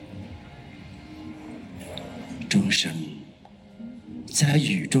钟声在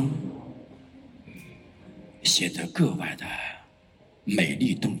雨中显得格外的美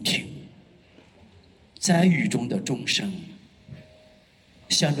丽动听。在雨中的钟声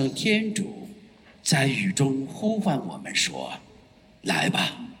象征天主在雨中呼唤我们说：来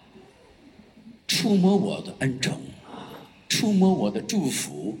吧，触摸我的恩宠，触摸我的祝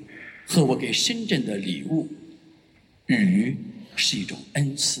福和我给深圳的礼物。雨是一种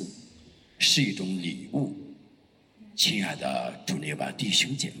恩赐，是一种礼物。亲爱的主内瓦弟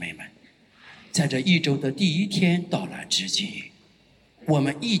兄姐妹们，在这一周的第一天到来之际，我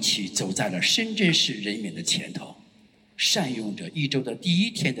们一起走在了深圳市人民的前头，善用着一周的第一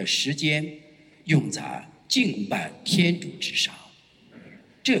天的时间，用在敬拜天主之上。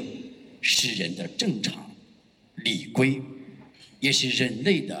这是人的正常礼规，也是人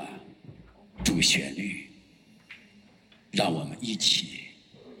类的主旋律。让我们一起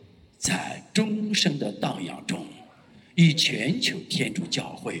在钟声的荡漾中，与全球天主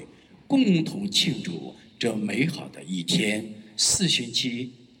教会共同庆祝这美好的一天——四旬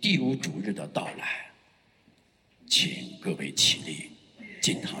期第五主日的到来。请各位起立，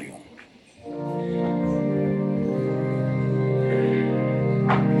敬堂咏。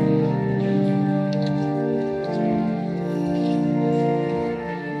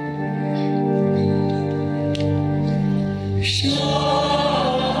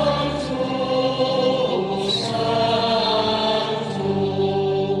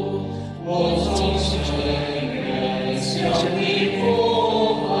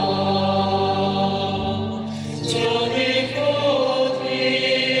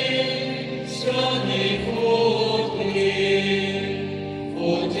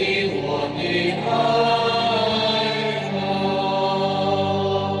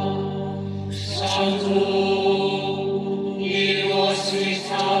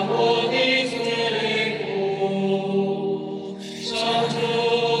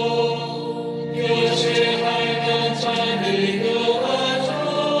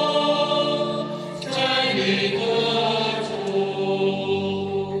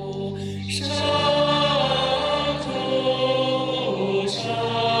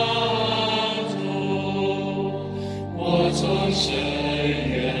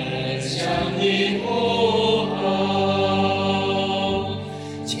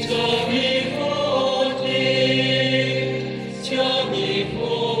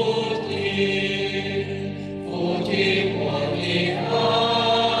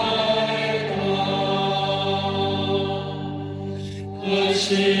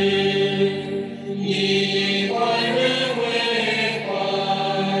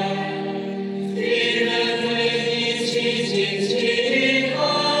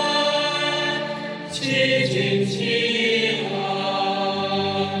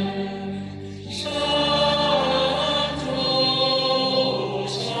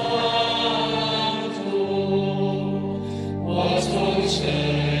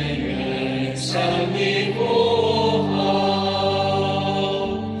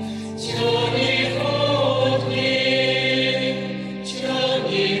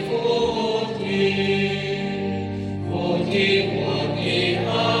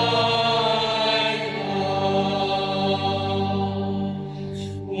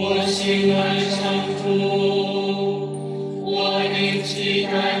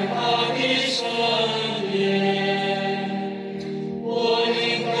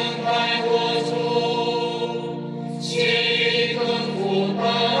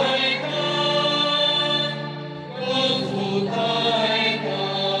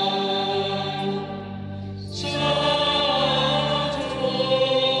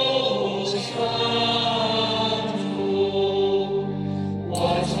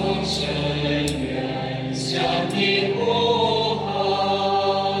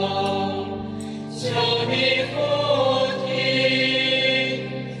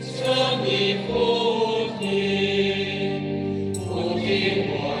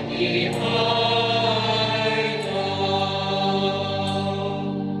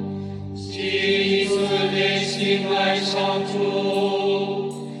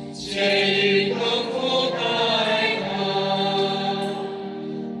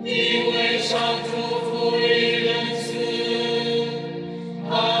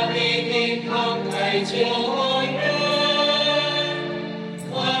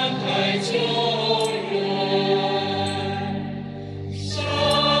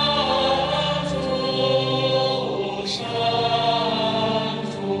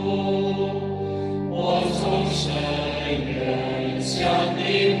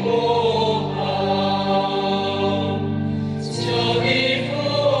求你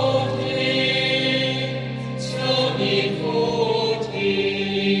俯听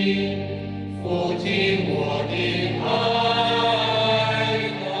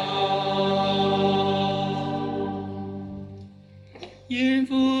因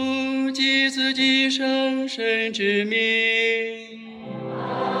父及子及圣神之名。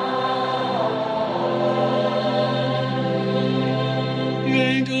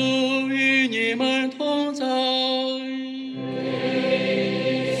愿主与你们同在。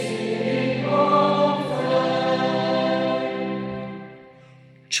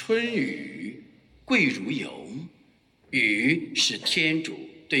春雨贵如油，雨是天主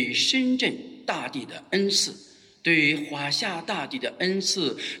对深圳大地的恩赐，对华夏大地的恩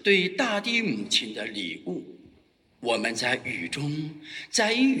赐，对大地母亲的礼物。我们在雨中，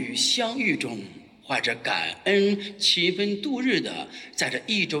在与雨相遇中，怀着感恩勤奋度日的，在这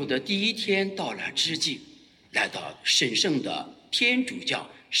一周的第一天到来之际，来到神圣的天主教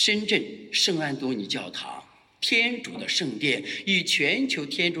深圳圣安多尼教堂天主的圣殿，与全球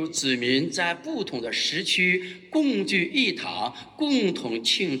天主子民在不同的时区共聚一堂，共同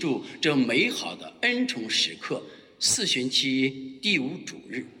庆祝这美好的恩宠时刻——四旬期第五主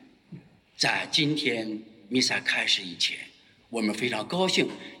日。在今天弥撒开始以前，我们非常高兴，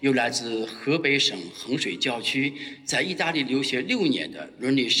有来自河北省衡水教区，在意大利留学6年的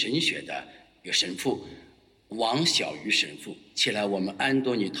伦理神学的一个神父王小鱼神父前来我们安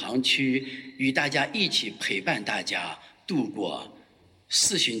多尼堂区，与大家一起陪伴大家度过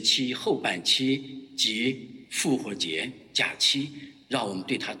四旬期后半期及复活节假期，让我们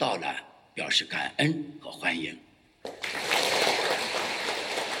对他到来表示感恩和欢迎。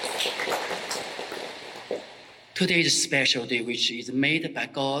Today is a special day which is made by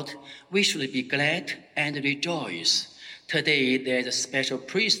God. We should be glad and rejoice. Today there is a special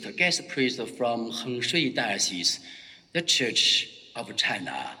priest, guest priest from Hengshui Diocese, the Church of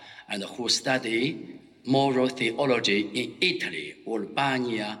China, and who study moral theology in Italy,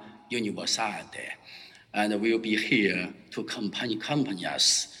 Urbania University, and will be here to accompany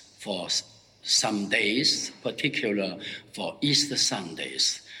us for some days, particularly for Easter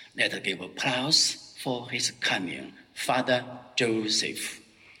Sundays. Let us give applause for his coming, Father Joseph.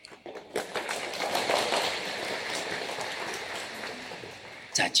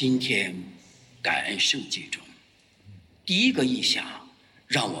 在今天感恩圣祭中，第一个意象，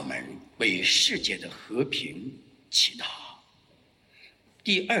让我们为世界的和平祈祷；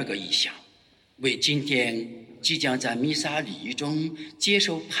第二个意象，为今天即将在弥撒礼仪中接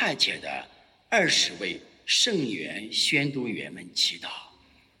受派遣的20位圣言宣读员们祈祷，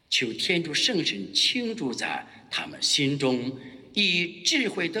求天主圣神倾注在他们心中，以智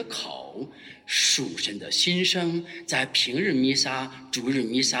慧的口，属神的心声，在平日弥撒、主日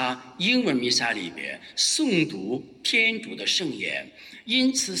弥撒、英文弥撒里边诵读天主的圣言。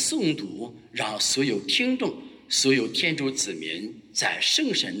因此诵读让所有听众、所有天主子民在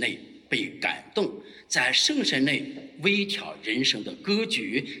圣神内被感动，在圣神内微调人生的格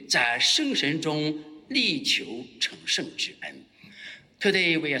局，在圣神中力求成圣之恩。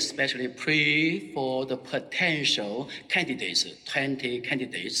Today we especially pray for the potential candidates. 20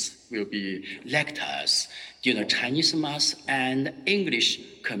 candidates will be electors during the Chinese Mass and English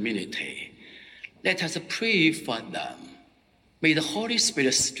community. Let us pray for them. May the Holy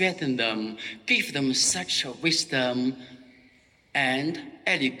Spirit strengthen them, give them such wisdom and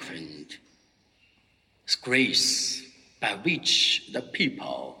eloquent grace by which the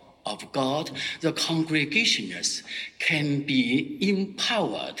people of God, the congregationists, can be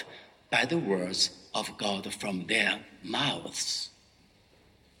empowered by the words of God from their mouths.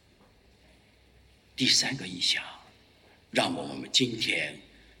 第三个意象，让我们今天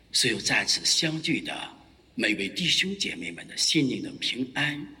所有在此相聚的每位弟兄姐妹们的心灵的平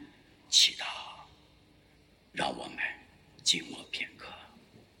安祈祷。让我们静默片刻。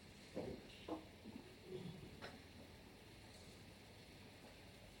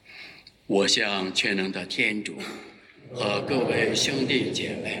我向全能的天主和各位兄弟姐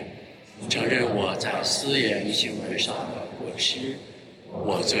妹承认我在思言行为上的过失，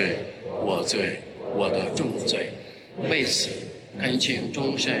我罪，我的重罪。为此，恳请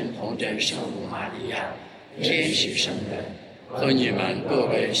终身童真圣母玛利亚、天使圣人和你们各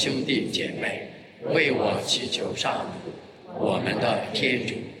位兄弟姐妹为我祈求上主，我们的天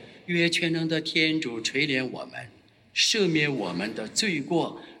主。愿全能的天主垂怜我们，赦免我们的罪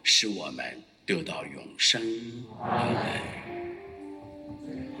过，使我们得到永生。阿门。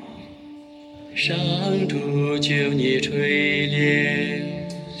上主，求你垂怜；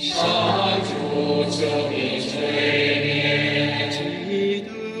上主，求你垂怜；基督，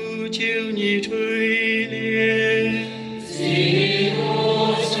求你垂怜；基督，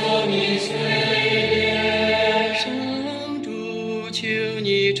求你垂怜；上主，求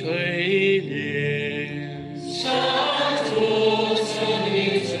你垂怜；上主，求你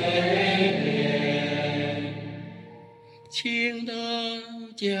垂怜。请的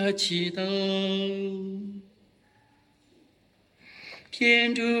加祈祷。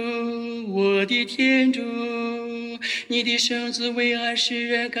天主，我的天主，你的圣子为爱世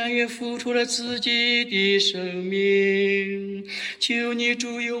人，甘愿付出了自己的生命。求你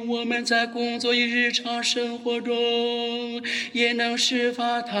助佑我们在工作与日常生活中，也能施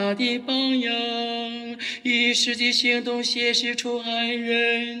发他的榜样，以实际行动显示出爱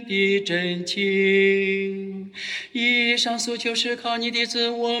人的真情。以上所求是靠你的子，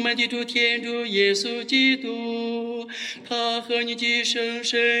我们的主天主耶稣基督，他和你的生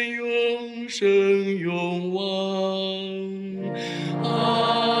生永生永王。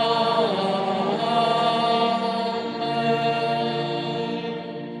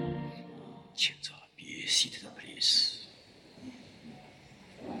请坐，别系的please。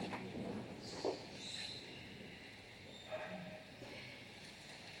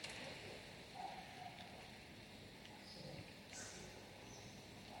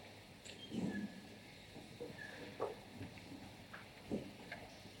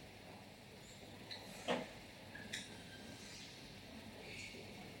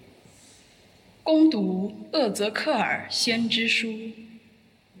恭读厄则克耳先知书。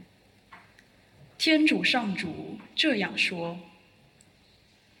天主上主这样说：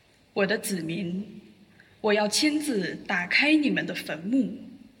我的子民，我要亲自打开你们的坟墓，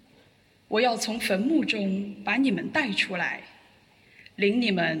我要从坟墓中把你们带出来，领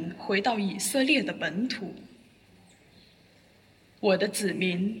你们回到以色列的本土。我的子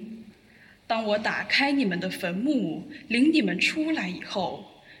民，当我打开你们的坟墓，领你们出来以后，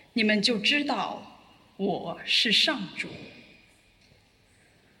你们就知道我是上主。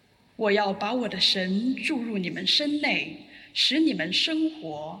我要把我的神注入你们身内，使你们生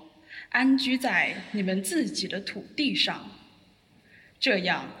活，安居在你们自己的土地上。这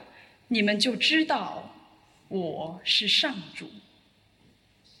样，你们就知道我是上主。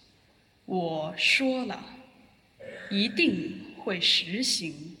我说了，一定会实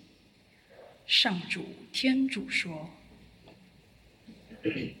行。上主天主说。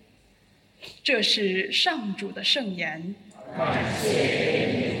这是上主的圣言。感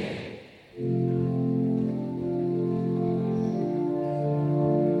谢你。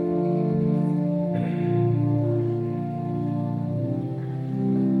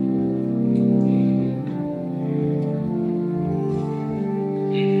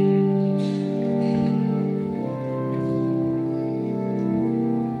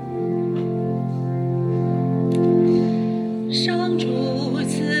上主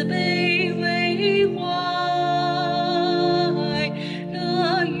慈悲为怀，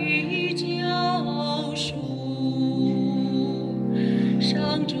乐于救赎。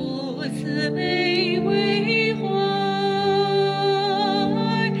上主慈悲为怀，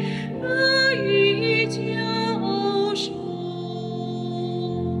乐于救赎。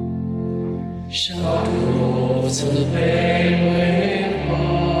上主慈悲为怀，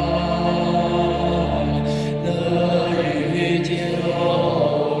乐于救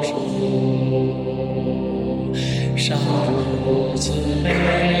赎。上主慈悲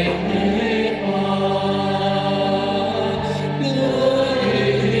为怀，乐于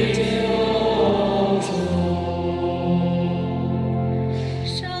救赎。上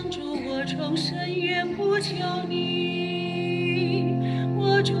主，我从深渊呼求你，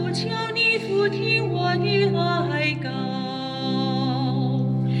我主求你俯听我的哀告，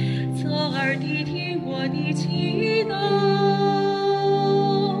侧耳谛听我的祈祷，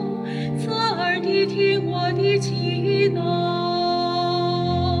侧耳谛听我的祈祷。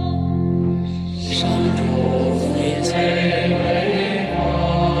上主你慈悲为怀，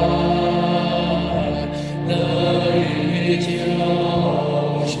乐于救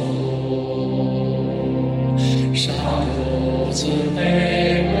赎。上主慈悲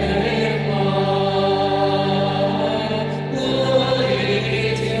为怀，乐于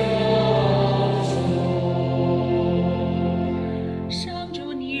救赎。上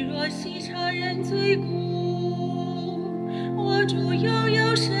主，你若细察人罪辜，我主又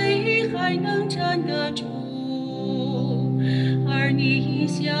有谁还能站得住？而你一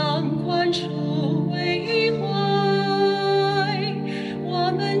向宽恕为怀，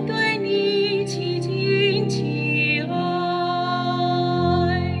我们对你起敬起爱。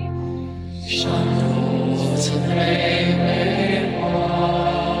上主慈悲为怀，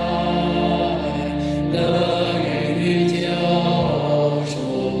乐于救赎。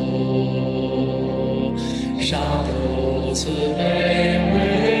上主慈悲为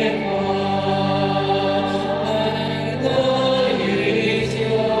怀，乐于救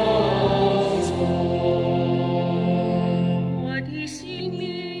赎。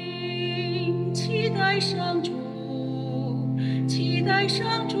待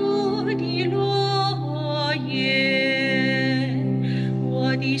上主的诺言，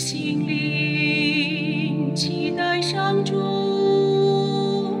我的心灵期待上主，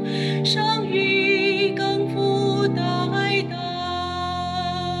胜于更夫待旦。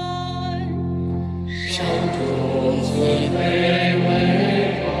上主慈悲为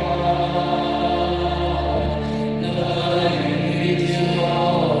怀，乐于救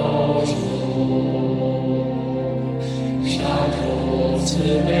赎。上主慈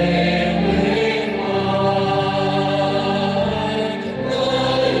悲为怀，乐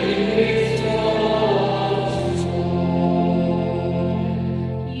于救赎。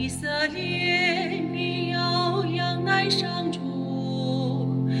以色列民要仰赖上主，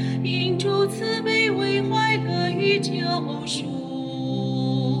因主慈悲为怀，乐于救赎。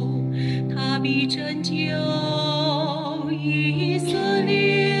他必拯救以色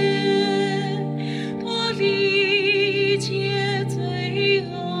列，脱离一切罪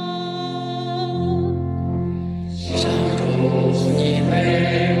恶。上主慈悲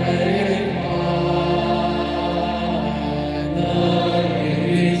为怀，乐于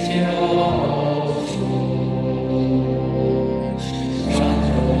救赎。上主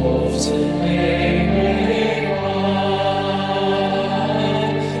慈悲为怀，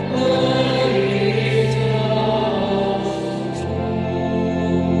乐于救赎。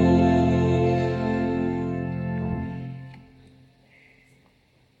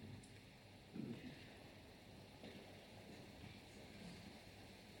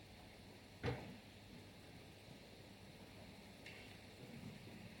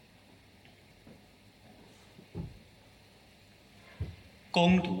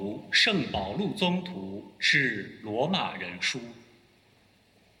恭读圣保禄宗徒致罗马人书。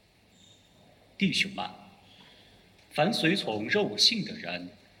弟兄们，凡随从肉性的人，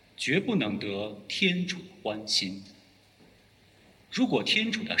绝不能得天主的欢心。如果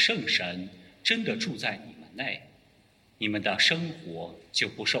天主的圣神真的住在你们内，你们的生活就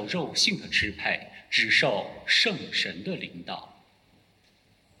不受肉性的支配，只受圣神的领导。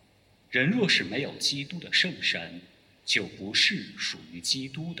人若是没有基督的圣神，就不是属于基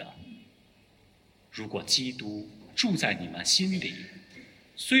督的。如果基督住在你们心里，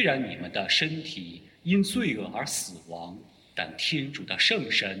虽然你们的身体因罪恶而死亡，但天主的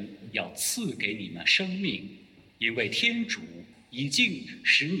圣神要赐给你们生命，因为天主已经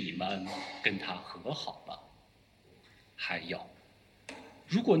使你们跟他和好了。还有，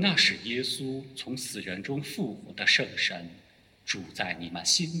如果那使耶稣从死人中复活的圣神住在你们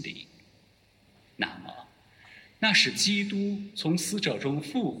心里，那么那使基督从死者中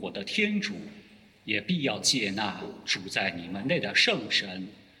复活的天主，也必要接纳住在你们内的圣神，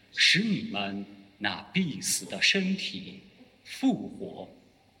使你们那必死的身体复活。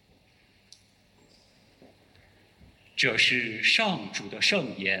这是上主的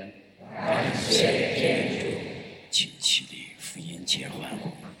圣言。感谢天主。请起立，福音节欢呼。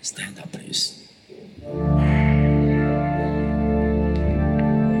Stand up, please.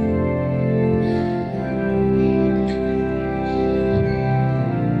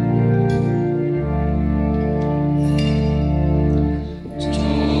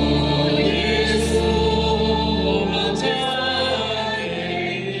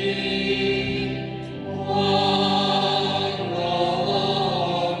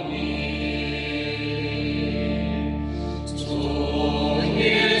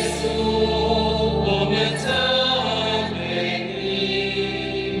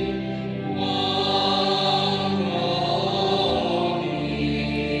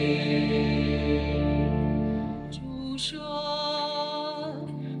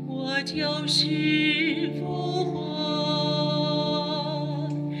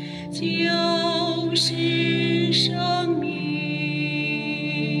 就是生命，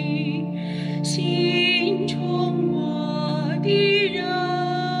心充我的人，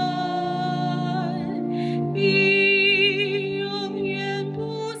必永远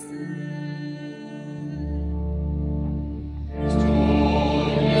不死。主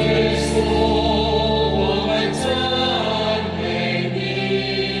耶稣，我们赞美你，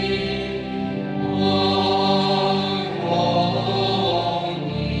光荣你。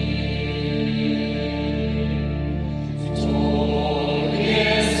主耶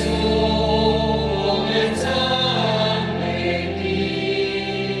稣，我们赞美你，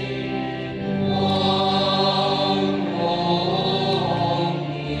光荣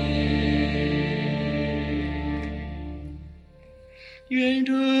你。愿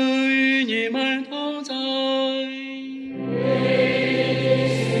主与你们同在。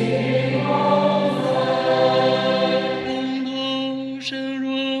共读圣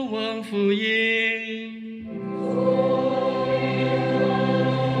若望福音。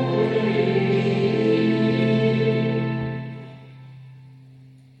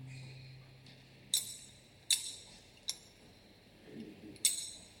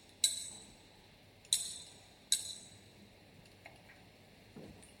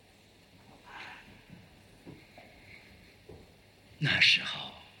那时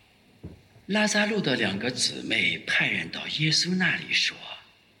候，拉撒路的2个姊妹派人到耶稣那里说：“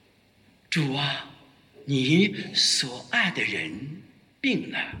主啊，你所爱的人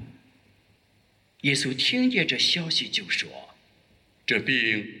病了。”耶稣听见这消息就说：“这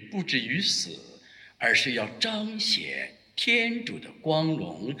病不至于死，而是要彰显天主的光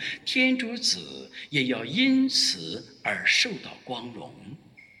荣，天主子也要因此而受到光荣。”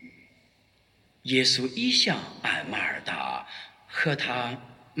耶稣一向爱马尔大和他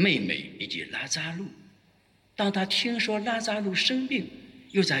妹妹以及拉扎路。当他听说拉扎路生病，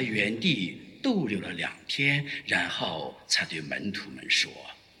又在原地逗留了2天，然后才对门徒们说：“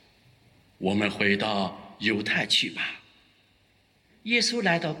我们回到犹太去吧。”耶稣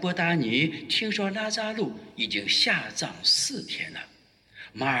来到伯达尼，听说拉扎路已经下葬4天了。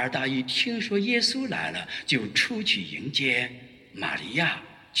马尔大一听说耶稣来了，就出去迎接，玛利亚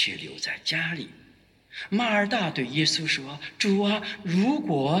却留在家里。马尔大对耶稣说：“主啊，如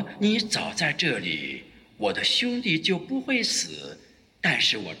果你早在这里，我的兄弟就不会死。但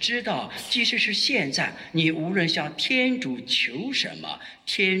是我知道，即使是现在，你无论向天主求什么，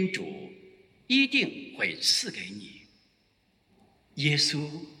天主一定会赐给你。”耶稣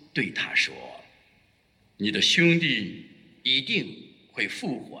对他说：“你的兄弟一定会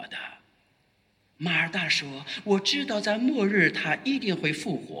复活的。”马尔大说：“我知道在末日他一定会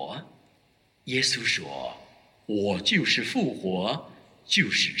复活。”耶稣说：“我就是复活，就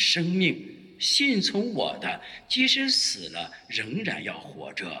是生命。信从我的，即使死了，仍然要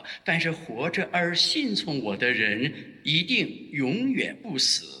活着；凡是活着而信从我的人，一定永远不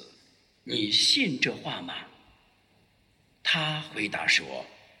死。你信这话吗？”他回答说：“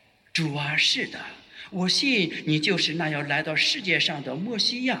主啊，是的，我信你就是那要来到世界上的默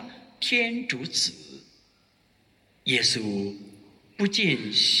西亚，天主子。”耶稣不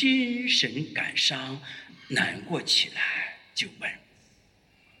禁心神感伤，难过起来，就问：“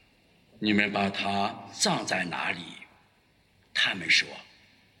你们把他葬在哪里？”他们说：“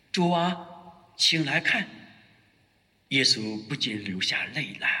主啊，请来看。”耶稣不禁流下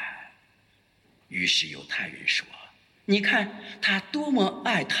泪来。于是犹太人说：“你看他多么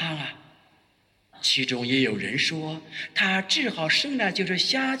爱他啊！”其中也有人说：“他治好生来就是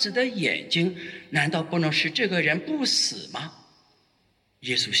瞎子的眼睛，难道不能使这个人不死吗？”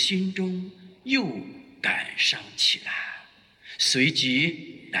耶稣心中又感伤起来，随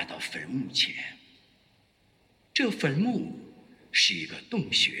即来到坟墓前。这坟墓是一个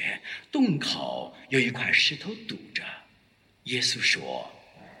洞穴，洞口有一块石头堵着。耶稣说：“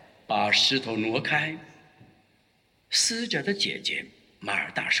把石头挪开。”死者的姐姐马尔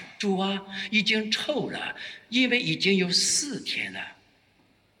大说：“主啊，已经臭了，因为已经有4天了。”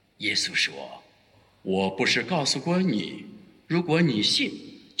耶稣说：“我不是告诉过你，如果你信，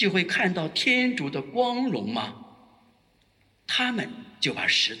就会看到天主的光荣吗？”他们就把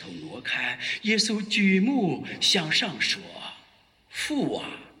石头挪开。耶稣举目向上说：“父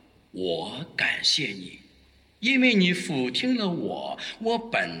啊，我感谢你，因为你俯听了我。我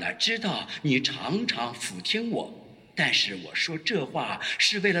本来知道你常常俯听我，但是我说这话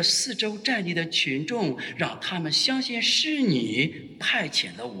是为了四周站立的群众，让他们相信是你派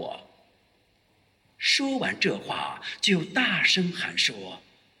遣了我。”说完这话，就大声喊说：“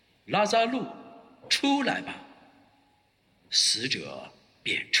拉撒路，出来吧！”死者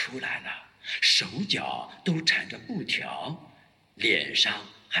便出来了，手脚都缠着布条，脸上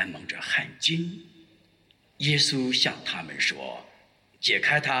还蒙着汗巾。耶稣向他们说：“解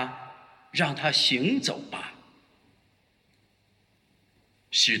开他，让他行走吧。”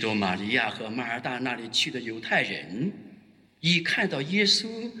许多玛利亚和马尔大那里去的犹太人，一看到耶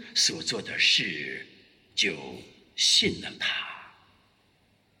稣所做的事，就信了他。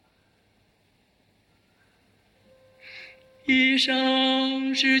以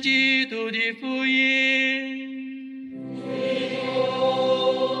上是基督的福音。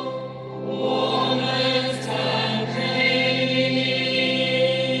我们赞美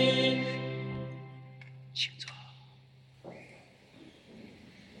你。请坐。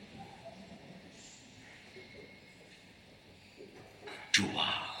主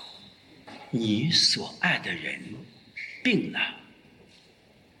啊，你所爱的人病了，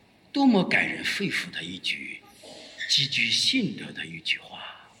多么感人肺腑的一句，极具信德的一句话。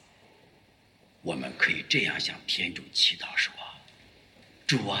我们可以这样向天主祈祷说：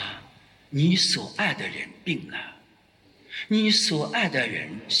主啊，你所爱的人病了，你所爱的人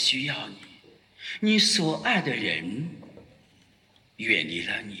需要你，你所爱的人远离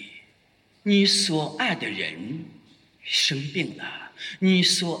了你，你所爱的人生病了，你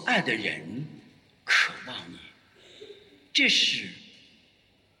所爱的人渴望你。这是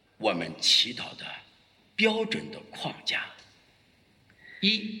我们祈祷的标准的框架。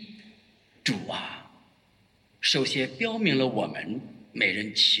主啊，首先标明了我们每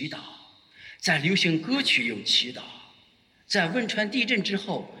人祈祷，在流行歌曲有祈祷，在汶川地震之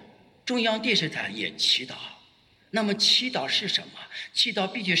后，中央电视台也祈祷。那么祈祷是什么？祈祷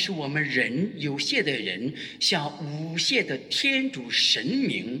必须是我们人有限的人向无限的天主神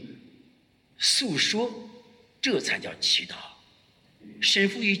明诉说，这才叫祈祷。神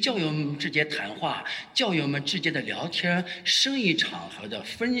父与教友们之间谈话，教友们之间的聊天，生意场合的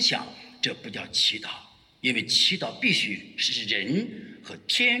分享，这不叫祈祷，因为祈祷必须是人和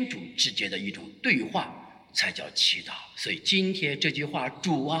天主之间的一种对话才叫祈祷。所以今天这句话，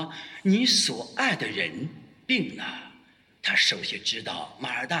主啊，你所爱的人病了，他首先知道马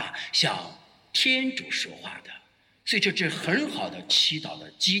尔大向天主说话的，所以这是很好的祈祷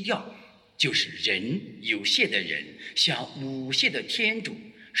的基调，就是人有限的人向无限的天主，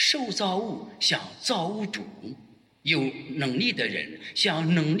受造物向造物主，有能力的人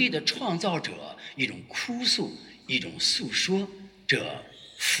向能力的创造者一种哭诉，一种诉说，这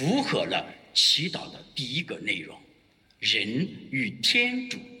符合了祈祷的第一个内容，人与天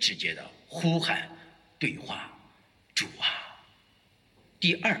主之间的呼喊对话，主啊。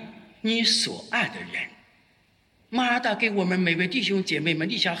第二，你所爱的人。马尔大给我们每位弟兄姐妹们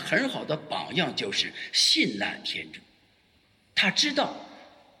立下很好的榜样，就是信赖天主。他知道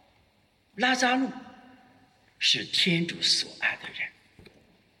拉扎路是天主所爱的人，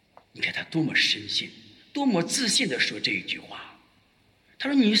你看他多么深信，多么自信地说这一句话。他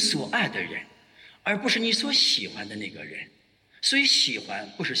说你所爱的人，而不是你所喜欢的那个人。所以喜欢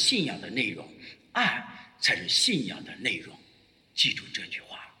不是信仰的内容，爱才是信仰的内容。记住这句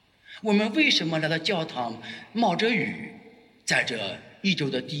话。我们为什么来到教堂冒着雨，在这一周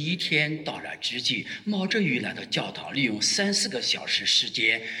的第一天到来之际，冒着雨来到教堂，利用3-4个小时时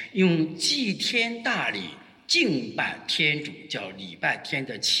间，用祭天大礼敬拜天主，叫礼拜天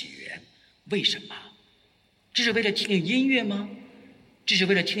的起源。为什么？这是为了听听音乐吗？这是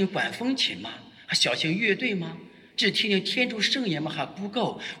为了听听管风琴吗？还小型乐队吗？只听听天主圣言吗？还不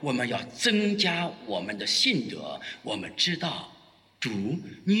够，我们要增加我们的信德。我们知道主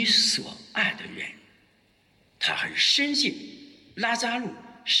你所爱的人，他很深信拉扎路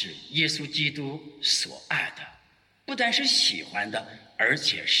是耶稣基督所爱的，不但是喜欢的，而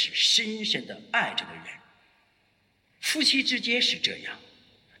且是深深的爱这个人。夫妻之间是这样，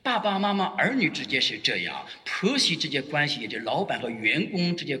爸爸妈妈儿女之间是这样，婆媳之间关系，这老板和员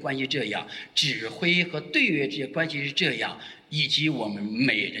工之间关系这样，指挥和队员之间关系是这样，以及我们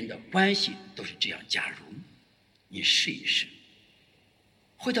每人的关系都是这样。假如你试一试，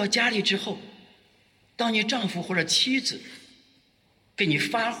回到家里之后，当你丈夫或者妻子给你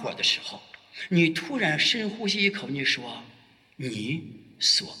发火的时候，你突然深呼吸一口，你说你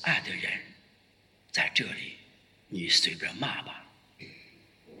所爱的人在这里，你随便骂吧。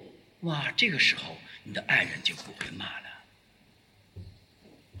哇，这个时候你的爱人就不会骂了。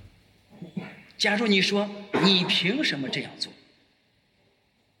假如你说你凭什么这样做，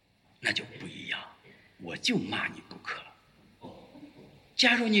那就不一样，我就骂你不可。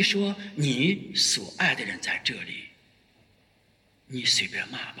假如你说你所爱的人在这里，你随便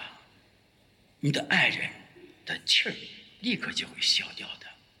骂吧，你的爱人的气儿立刻就会消掉的，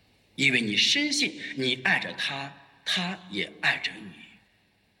因为你深信你爱着他，他也爱着你。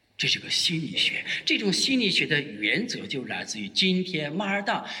这是个心理学，这种心理学的原则就来自于今天马尔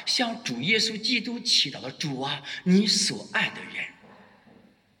大向主耶稣基督祈祷的，主啊，你所爱的人。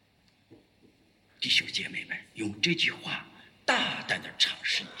弟兄姐妹们，用这句话大胆地尝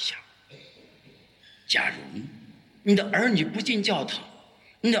试一下。假如你的儿女不进教堂，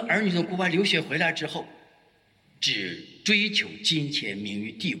你的儿女从国外留学回来之后，只追求金钱、名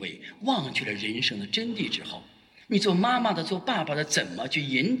誉、地位，忘却了人生的真谛之后，你做妈妈的、做爸爸的，怎么去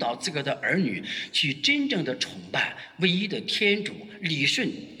引导自个的儿女去真正的崇拜唯一的天主，理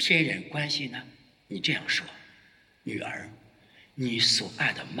顺天人关系呢？你这样说：女儿，你所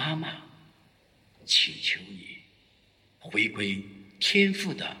爱的妈妈，请求你回归天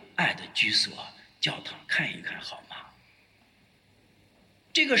父的爱的居所，教堂看一看好吗？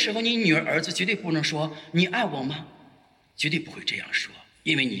这个时候你女儿儿子绝对不能说你爱我吗？绝对不会这样说，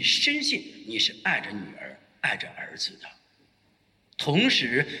因为你深信你是爱着女儿爱着儿子的。同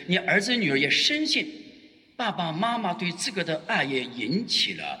时你儿子女儿也深信爸爸妈妈对自个的爱，也引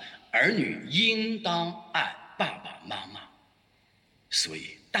起了儿女应当爱爸爸妈妈。所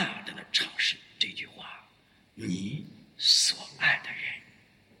以大胆的尝试这句话，你所爱的人。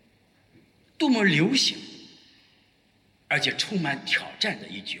多么流行而且充满挑战的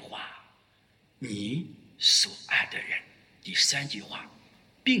一句话，你所爱的人。第三句话，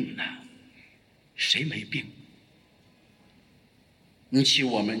病了，谁没病？你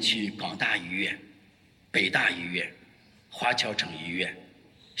我们去港大医院、北大医院、华侨城医院、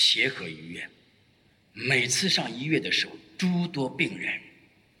协和医院，每次上医院的时候，诸多病人，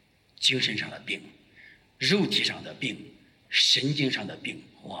精神上的病、肉体上的病、神经上的病，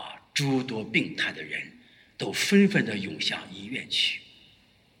哇，诸多病态的人都纷纷地涌向医院去。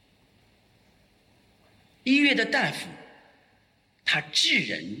医院的大夫，他治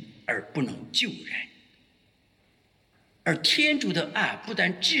人而不能救人，而天主的爱不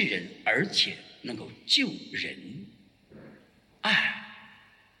但治人，而且能够救人。爱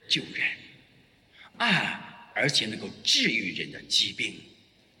救人，爱而且能够治愈人的疾病。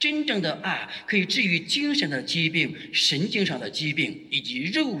真正的爱可以治愈精神的疾病、神经上的疾病以及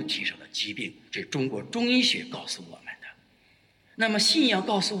肉体上的疾病，这是中国中医学告诉我们的。那么信仰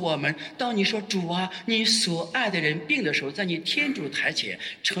告诉我们，当你说主啊，你所爱的人病的时候，在你天主台前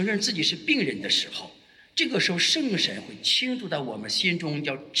承认自己是病人的时候，这个时候圣神会倾注到我们心中，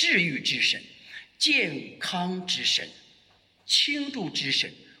叫治愈之神、健康之神、倾注之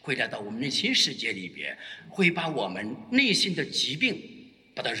神会来到我们内心世界里边，会把我们内心的疾病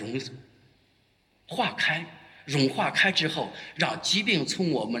把它融化开之后，让疾病从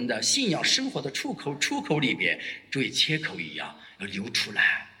我们的信仰生活的出口里边，注意切口一样要流出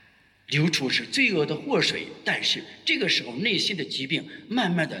来。流出是罪恶的祸水，但是这个时候内心的疾病慢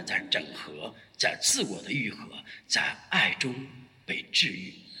慢的在整合，在自我的愈合，在爱中被治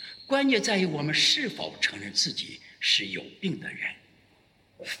愈。关键在于我们是否承认自己是有病的人，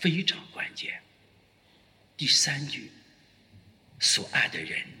非常关键。第三句，所爱的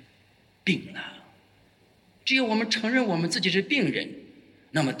人病了。只有我们承认我们自己是病人，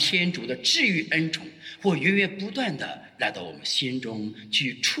那么天主的治愈恩宠会源源不断的来到我们心中，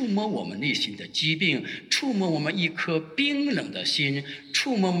去触摸我们内心的疾病，触摸我们一颗冰冷的心，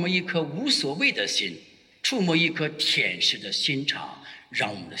触摸我们一颗无所谓的心，触摸一颗舔舐的心肠，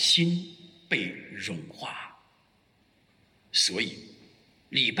让我们的心被融化。所以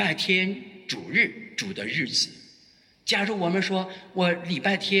礼拜天主日主的日子，假如我们说我礼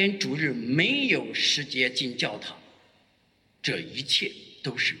拜天主日没有时间进教堂，这一切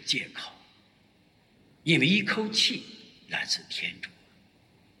都是借口，因为一口气来自天主。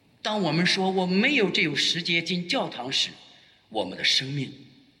当我们说我没有这种时间进教堂时，我们的生命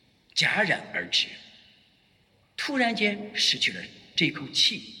戛然而止，突然间失去了这口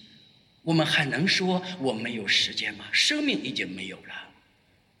气，我们还能说我没有时间吗？生命已经没有了，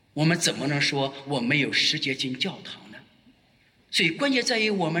我们怎么能说我没有时间进教堂呢？所以关键在于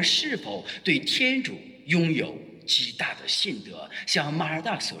我们是否对天主拥有极大的信德，像马尔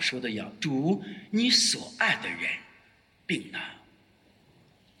大所说的一样，主，你所爱的人病了。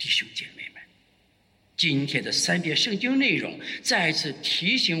弟兄姐妹们，今天的3篇圣经内容再次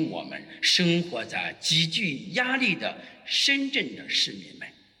提醒我们，生活在极具压力的深圳的市民们、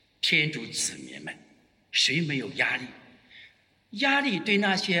天主子民们，谁没有压力？压力对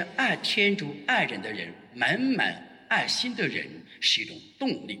那些爱天主爱人的人，满满爱心的人是一种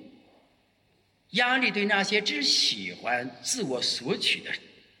动力，压力对那些只喜欢自我索取的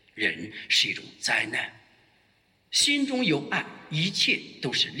人是一种灾难。心中有爱，一切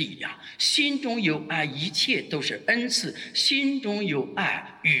都是力量；心中有爱，一切都是恩赐；心中有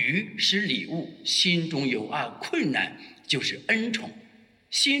爱，雨是礼物；心中有爱，困难就是恩宠；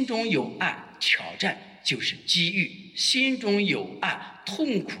心中有爱，挑战就是机遇；心中有爱，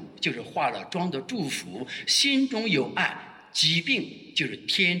痛苦就是化了妆的祝福；心中有爱，疾病就是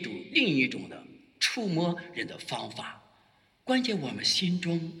天主另一种的触摸人的方法。关键我们心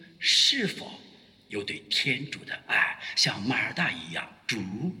中是否有对天主的爱，像马尔大一样，主，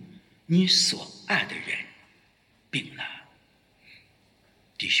你所爱的人病了。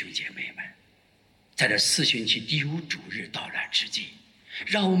弟兄姐妹们，在这4旬期第5主日到来之际，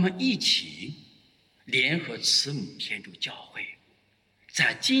让我们一起联合慈母天主教会，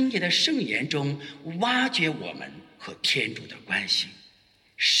在今天的圣言中挖掘我们和天主的关系，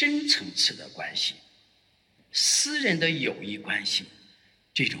深层次的关系，私人的友谊关系。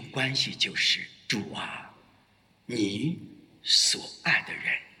这种关系就是主啊，你所爱的人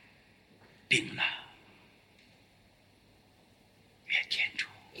病了。愿天主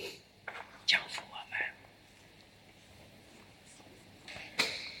降福我们。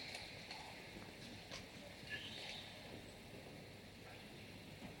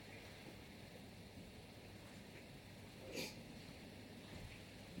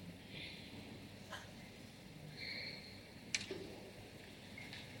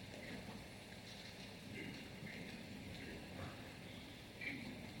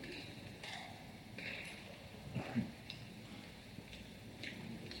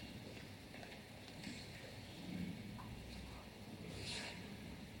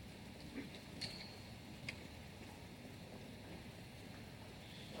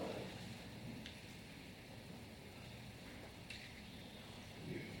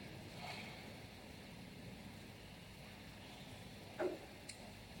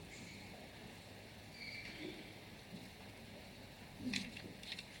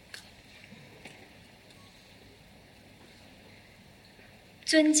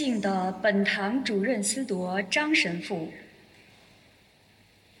尊敬的本堂主任司铎张神父，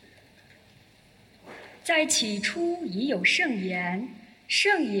在起初已有圣言，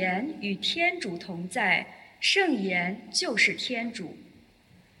圣言与天主同在，圣言就是天主。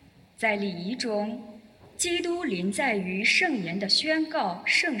在礼仪中，基督临在于圣言的宣告、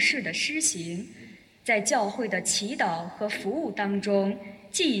圣事的施行，在教会的祈祷和服务当中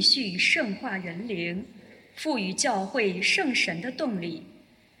继续圣化人灵，赋予教会圣神的动力，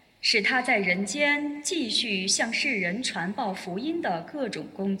使他在人间继续向世人传报福音的各种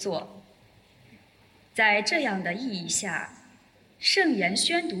工作。在这样的意义下，圣言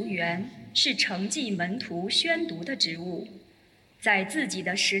宣读员是承继门徒宣读的职务，在自己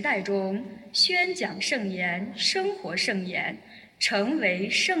的时代中宣讲圣言、生活圣言，成为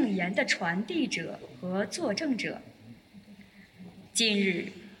圣言的传递者和作证者。近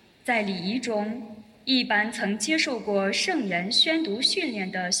日，在礼仪中，一般曾接受过圣言宣读训练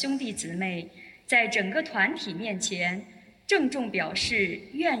的兄弟姊妹，在整个团体面前郑重表示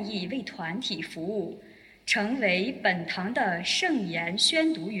愿意为团体服务，成为本堂的圣言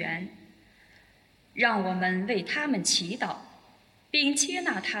宣读员。让我们为他们祈祷，并接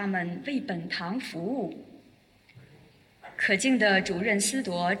纳他们为本堂服务。可敬的主任司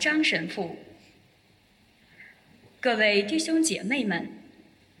铎张神父，各位弟兄姐妹们，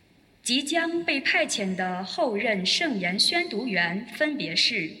即将被派遣的后任圣言宣读员分别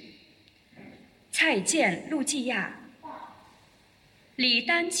是蔡健路基亚、李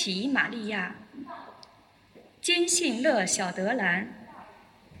丹奇玛利亚、金信乐小德兰、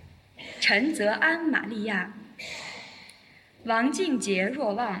陈泽安玛利亚、王静杰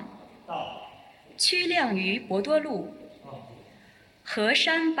若望、屈亮于博多禄、何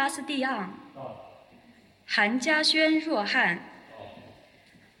山巴斯蒂昂、韩家轩若翰、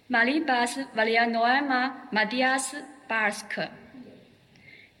玛丽巴斯瓦利亚诺埃玛马蒂亚斯巴尔斯克、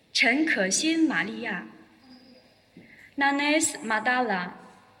陈可欣玛利亚、纳内斯马达拉、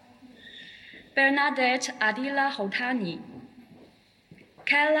Bernadette Adila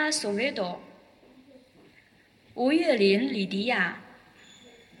Hotani、Kayla Sovedo、吴月林李迪亚、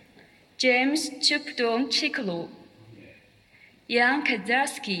James Chupdon Chiklu、Jan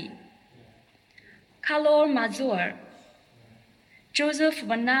Kazarski、Karol Mazur、Joseph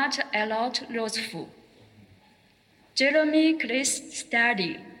Bernat Elot Rosfu、Jeremy Chris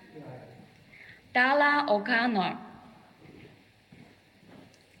Stadi、Dala O'Connor。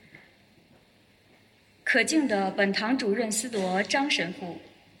可敬的本堂主任司铎张神父，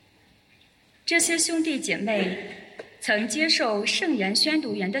这些兄弟姐妹曾接受圣言宣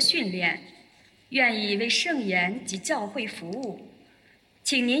读员的训练，愿意为圣言及教会服务，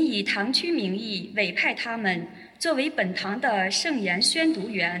请您以堂区名义委派他们作为本堂的圣言宣读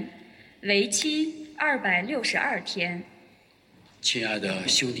员，为期262天。亲爱的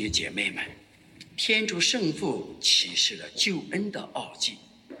兄弟姐妹们，天主圣父启示了救恩的奥迹，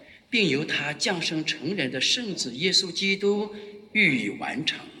并由他降生成人的圣子耶稣基督予以完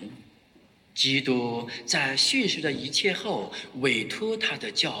成。基督在训示了一切后，委托他的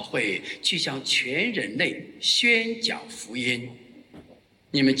教会去向全人类宣讲福音。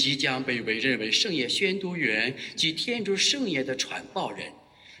你们即将被委任为圣言宣读员及天主圣言的传报人，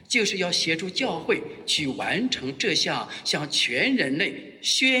就是要协助教会去完成这项向全人类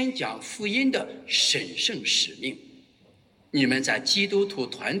宣讲福音的神圣使命。你们在基督徒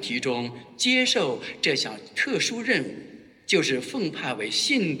团体中接受这项特殊任务，就是奉派为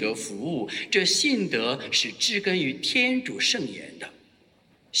信德服务，这信德是植根于天主圣言的。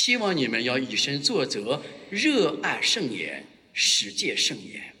希望你们要以身作则，热爱圣言，实践圣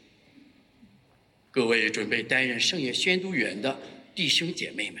言。各位准备担任圣言宣读员的弟兄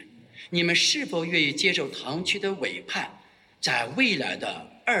姐妹们，你们是否愿意接受堂区的委派，在未来的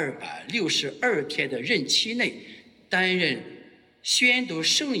262天的任期内担任宣读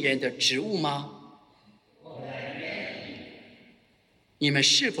圣言的职务吗？你们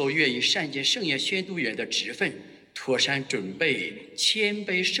是否愿意善尽圣言宣读员的职分，妥善准备，谦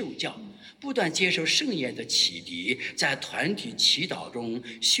卑受教，不断接受圣言的启迪，在团体祈祷中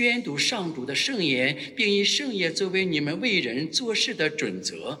宣读上主的圣言，并以圣言作为你们为人做事的准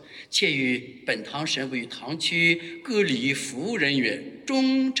则，且与本堂神父与堂区各礼仪服务人员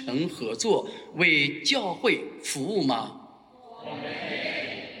忠诚合作，为教会服务吗？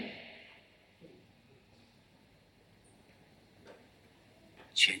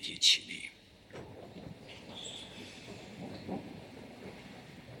全体起立。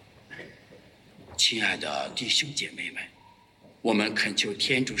亲爱的弟兄姐妹们，我们恳求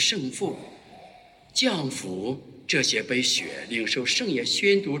天主圣父降福这些被选领受圣言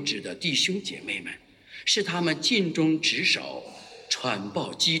宣读旨的弟兄姐妹们，使他们尽忠职守，传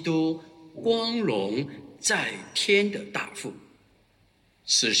报基督光荣在天的大父。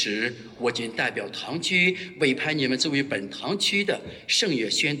此时，我谨代表堂区委派你们作为本堂区的圣乐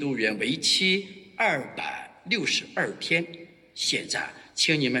宣读员，为期262天。现在，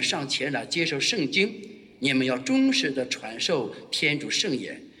请你们上前来接受圣经。你们要忠实地传授天主圣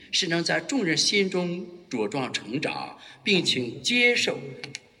言，使能在众人心中茁壮成长，并请接受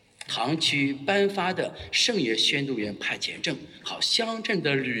堂区颁发的圣乐宣读员派遣证，好乡镇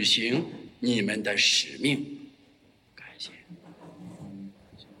地履行你们的使命。感谢。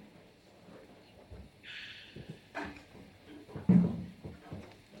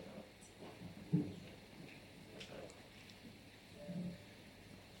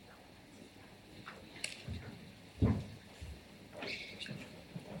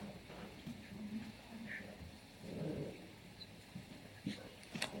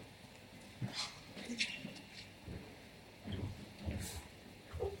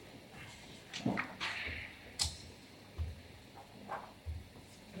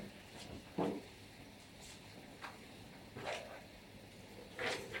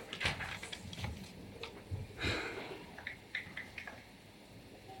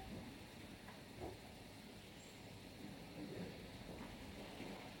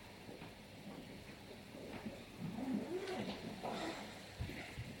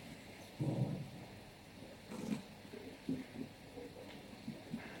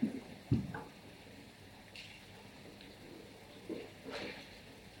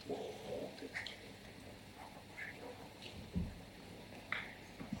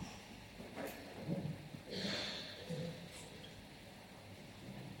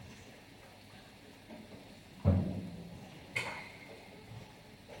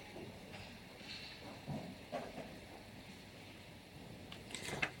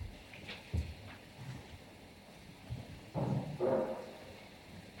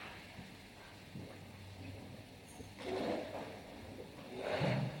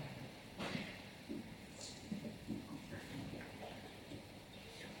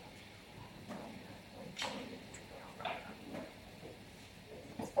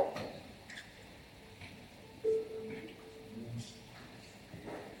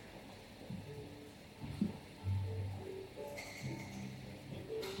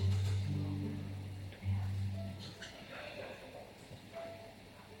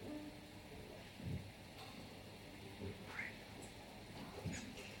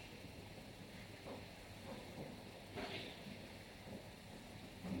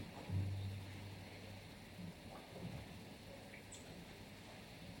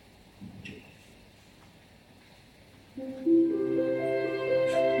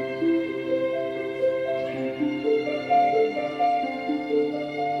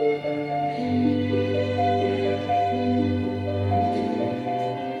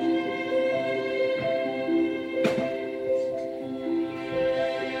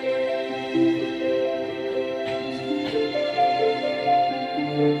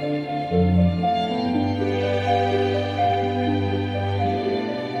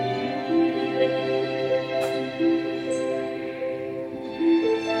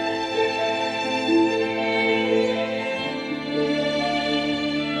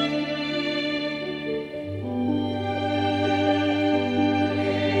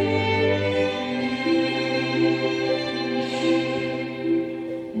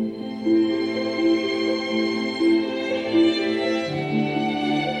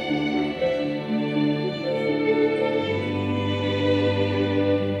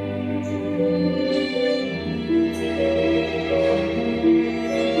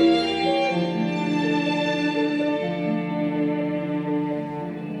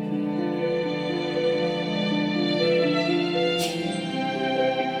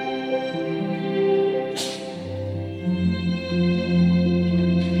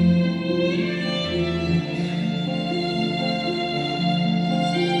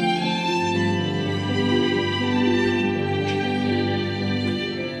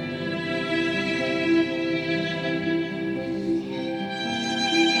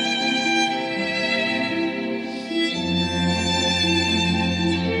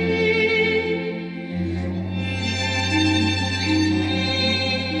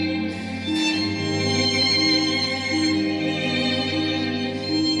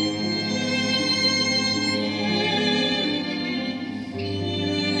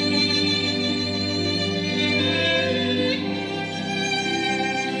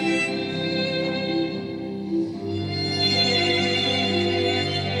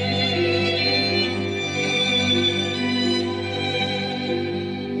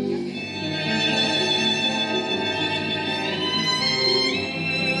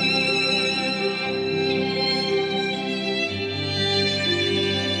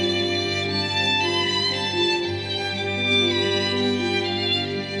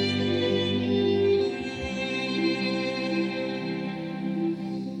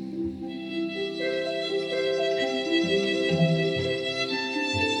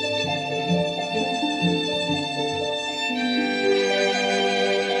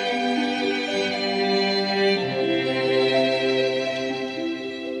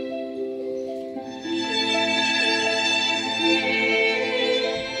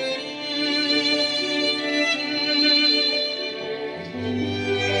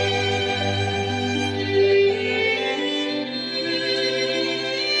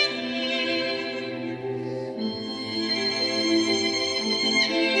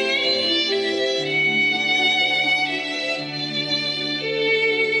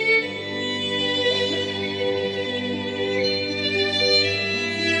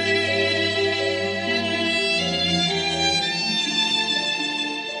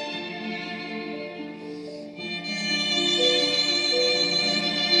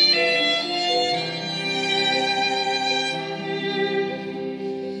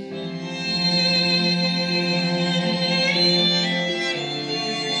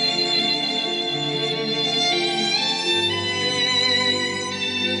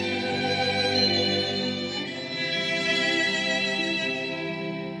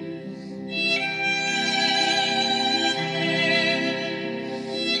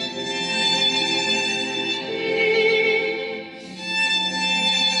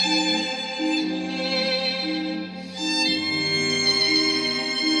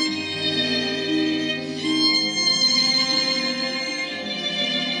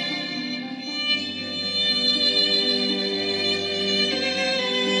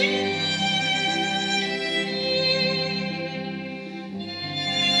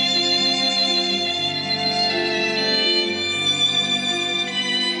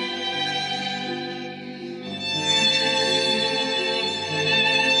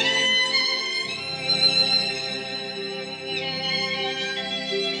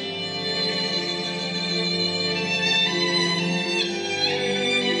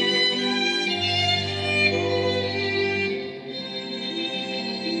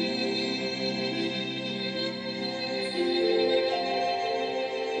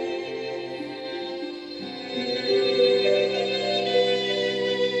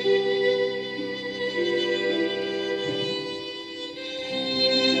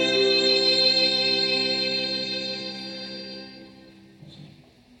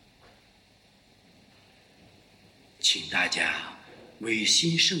请大家为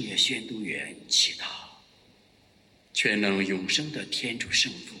新圣乐宣读员祈祷。全能永生的天主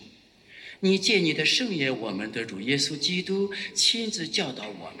圣父，你借你的圣言，我们的主耶稣基督亲自教导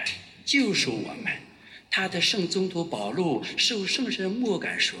我们，救赎我们。他的圣宗徒保禄受圣神默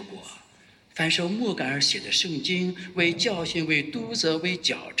感说过，凡受默感而写的圣经，为教训，为督责，为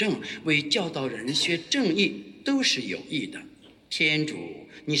矫正，为教导人学正义，都是有益的。天主，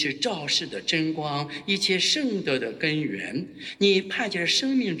你是照世的真光，一切圣德的根源。你派遣了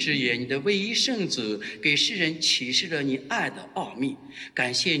生命之言，你的唯一圣子，给世人启示了你爱的奥秘。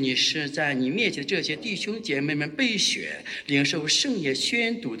感谢你是在你面前的这些弟兄姐妹们被选，领受圣业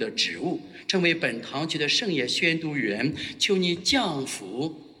宣读的职务，成为本堂区的圣业宣读员。求你降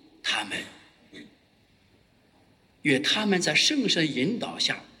福他们，愿他们在圣神引导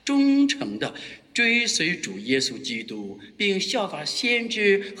下忠诚地追随主耶稣基督，并效法先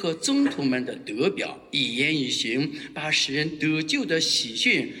知和宗徒们的德表，一言一行把使人得救的喜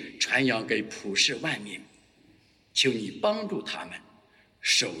讯传扬给普世万民。求你帮助他们，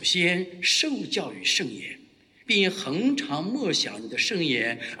首先受教于圣言，并恒常默想你的圣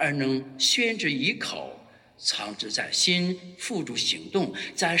言，而能宣之以口，藏之在心，付诸行动，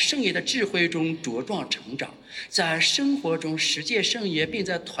在圣言的智慧中茁壮成长，在生活中实践圣言，并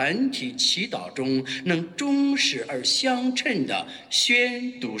在团体祈祷中能忠实而相称地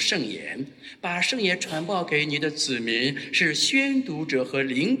宣读圣言，把圣言传报给你的子民，使宣读者和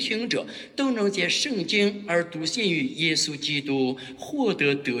聆听者都能借圣经而笃信于耶稣基督，获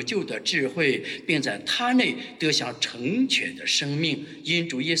得得救的智慧，并在他内得享成全的生命。因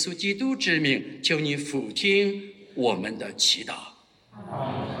主耶稣基督之名，求你俯听我们的祈祷。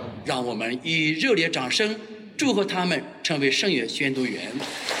让我们以热烈掌声祝贺他们成为圣乐宣读员。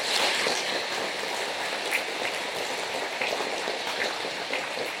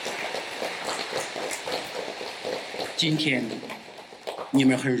今天你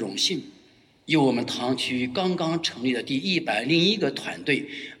们很荣幸，由我们堂区刚刚成立的第101个团队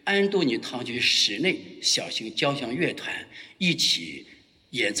安东尼堂区室内小型交响乐团一起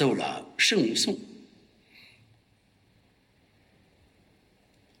演奏了圣颂，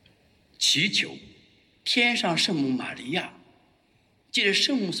祈求天上圣母玛利亚借着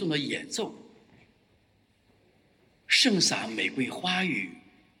圣母颂的演奏，圣洒玫瑰花语、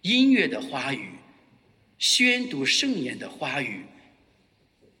音乐的花语、宣读圣言的花语、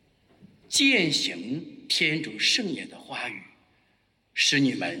践行天主圣言的花语，使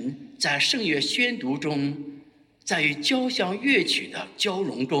你们在圣乐宣读中，在与交响乐曲的交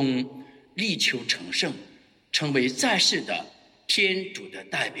融中力求成圣，成为在世的天主的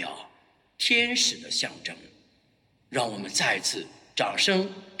代表，天使的象征。让我们再次掌声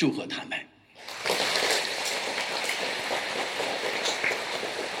祝贺他们。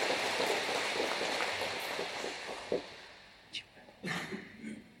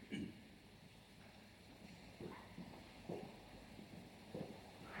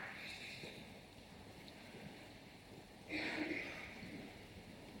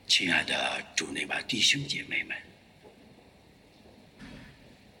亲爱的主内外弟兄姐妹们，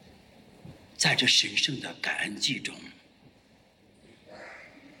在这神圣的感恩祭中，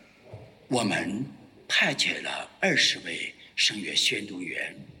我们派遣了20位圣乐宣读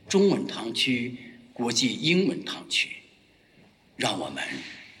员，中文堂区、国际英文堂区，让我们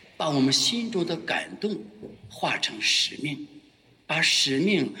把我们心中的感动化成使命，把使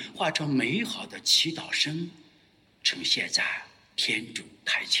命化成美好的祈祷声，呈现在天主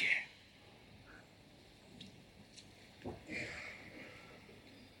台前。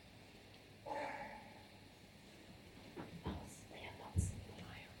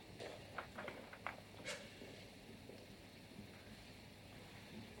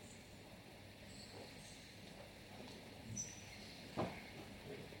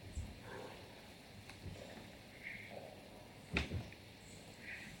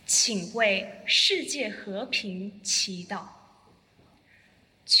请为世界和平祈祷。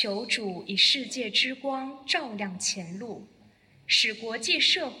求主以世界之光照亮前路，使国际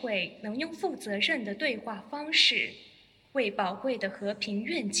社会能用负责任的对话方式，为宝贵的和平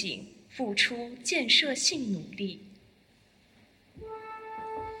愿景付出建设性努力。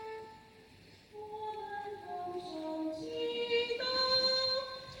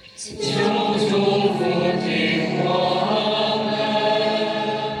求主俯听我们。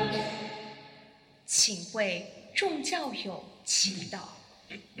请为众教友祈祷，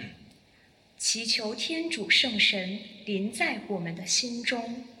祈求天主圣神临在我们的心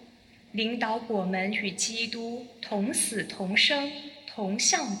中，领导我们与基督同死同生，同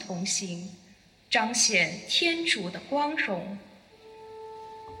向同行，彰显天主的光荣。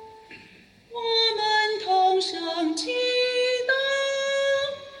我们同声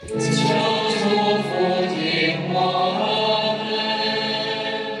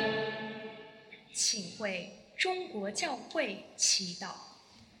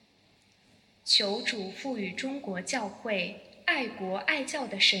求主赋予中国教会爱国爱教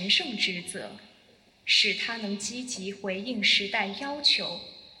的神圣职责，使它能积极回应时代要求，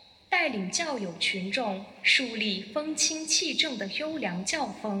带领教友群众树立风清气正的优良教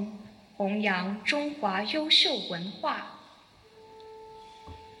风，弘扬中华优秀文化。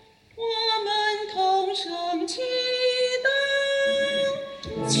我们同声祈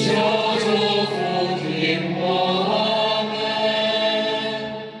祷，求主俯听我们。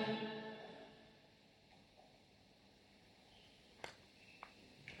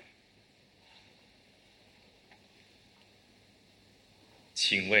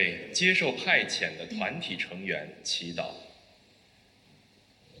请为接受派遣的团体成员祈祷，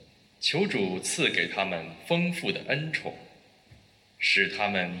求主赐给他们丰富的恩宠，使他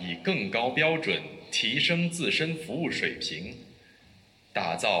们以更高标准提升自身服务水平，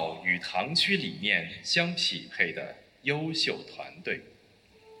打造与堂区理念相匹配的优秀团队。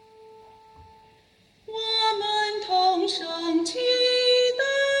我们同声祈祷，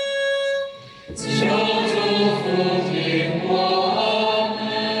求主俯听我们。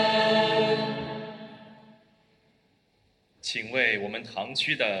请为我们堂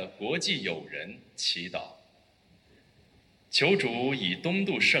区的国际友人祈祷，求主以东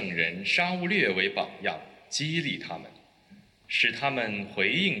渡圣人沙勿略为榜样，激励他们，使他们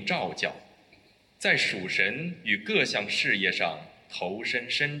回应召教，在属神与各项事业上投身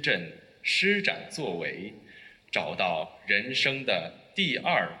深圳，施展作为，找到人生的第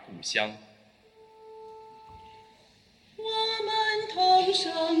二故乡。我们同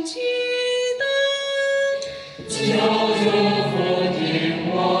声祈祷，求主俯听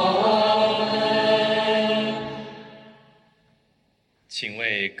我们。请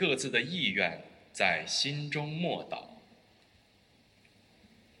为各自的意愿在心中默祷。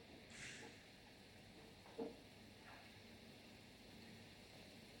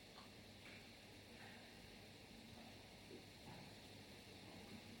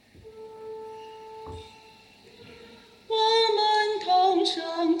我们同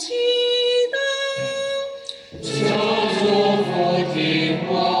声祈祷，求主俯听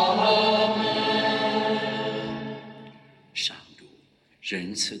我们。上主，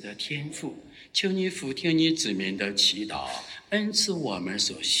仁慈的天父，求你俯听你子民的祈祷，恩赐我们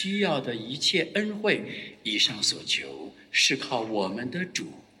所需要的一切恩惠。以上所求，是靠我们的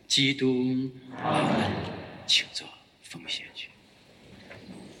主基督。阿门。请坐，奉献去。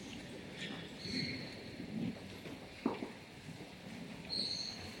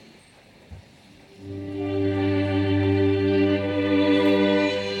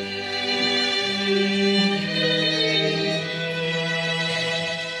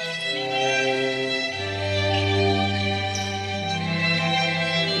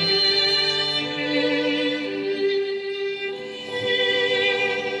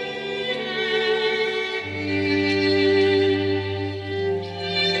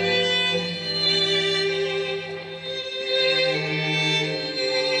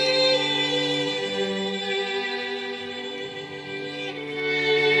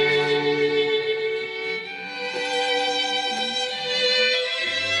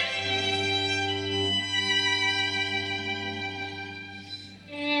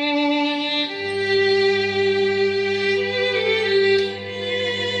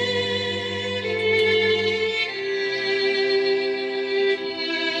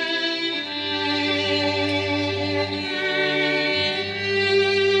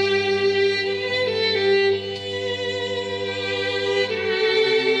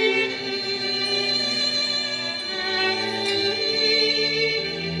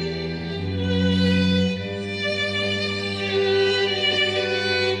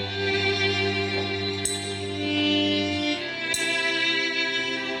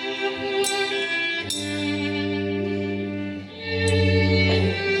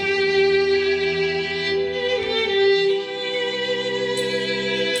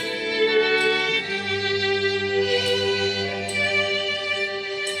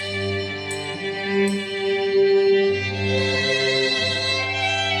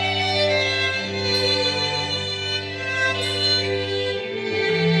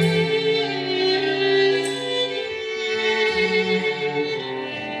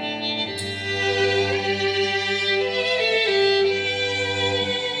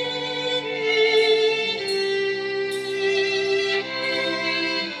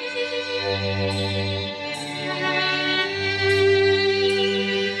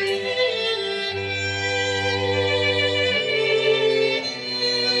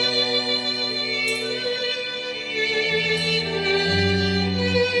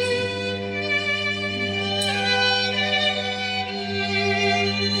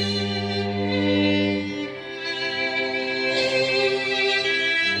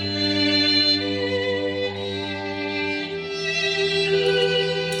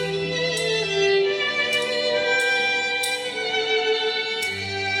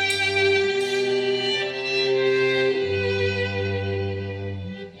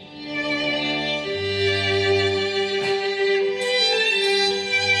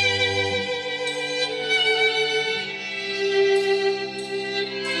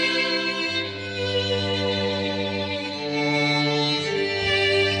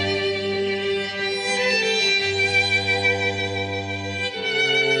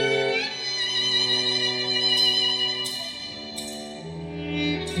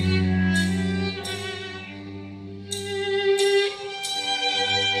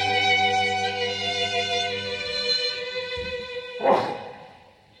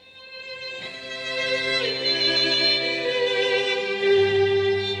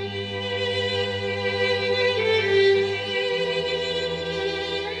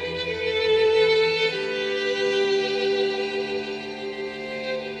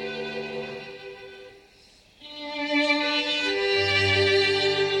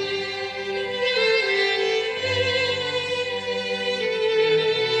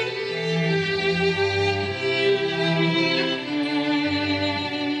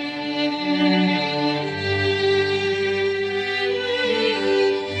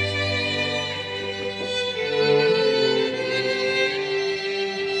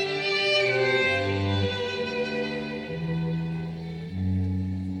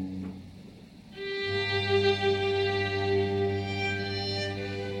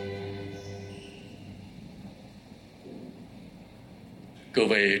各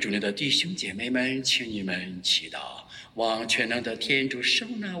位主内的弟兄姐妹们，请你们祈祷，望全能的天主收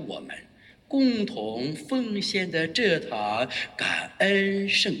纳我们，共同奉献的这堂感恩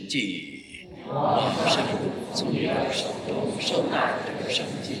圣祭。望上主从你的手中收纳这个圣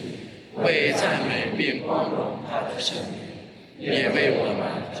祭，为赞美并光荣他的圣名，也为我们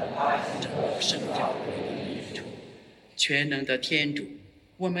和爱这个圣教会的益处。全能的天主，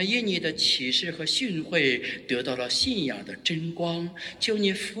我们因你的启示和训诲得到了信仰的真光，求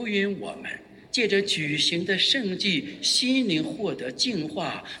你福允我们，借着举行的圣祭，心灵获得净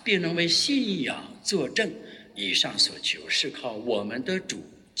化，并能为信仰作证。以上所求是靠我们的主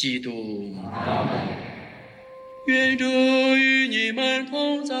基督。愿主与你们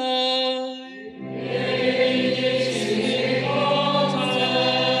同在。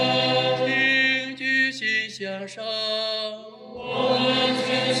请举心向上。我们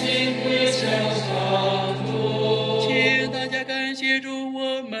全心归向上主。请大家感谢主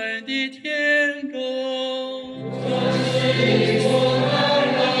我们的天主。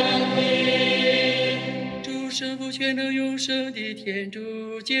主圣父全能永生的天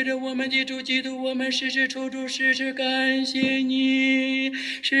主，借着我们的主基督，我们时时处处时时感谢你，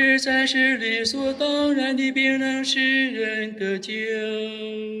实在是理所当然的，并能使人得救。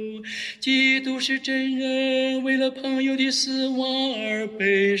基督是真人，为了朋友的死亡而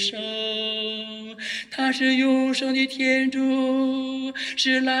悲伤。他是永生的天主，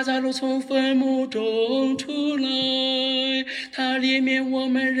使拉撒路从坟墓中出来。他怜悯我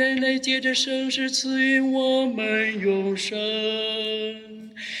们人类，借着圣事赐予我们永生。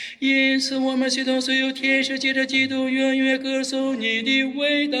因此我们随同所有天使，借着基督远远歌颂你的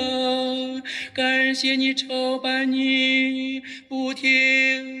伟大，感谢你，朝拜你，不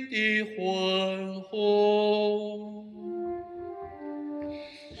停地欢呼。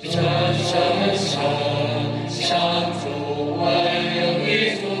神神神，上主万有的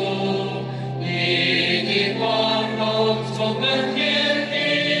主，你的光荣充满天地，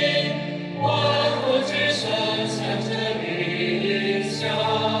万物之神向着你响，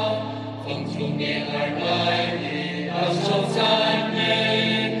风从天而来的扬手赞美，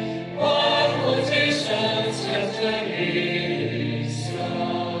万物之神向着你响。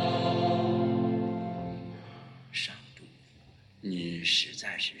上主，你实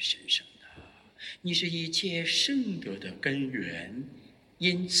在是神圣的，你是一切圣德的根源，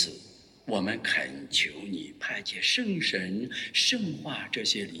因此我们恳求你派遣圣神圣化这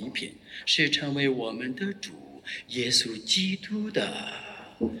些礼品，使成为我们的主耶稣基督的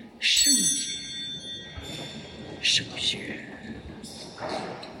圣体圣血。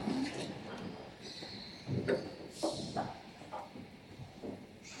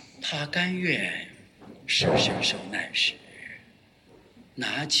他甘愿舍身受难时，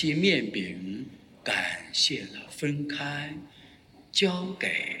拿起面饼，感谢了，分开，交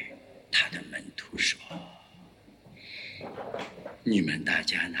给他的门徒说：“你们大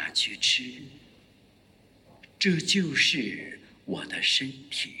家拿去吃，这就是我的身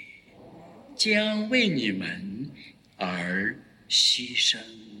体，将为你们而牺牲。”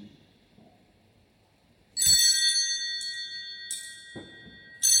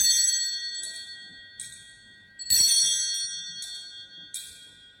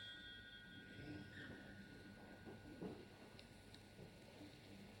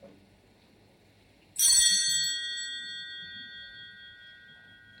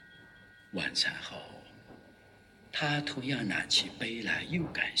晚餐后，他同样拿起杯来，又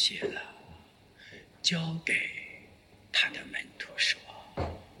感谢了，交给他的门徒说：“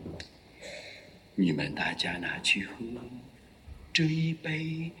你们大家拿去喝，这一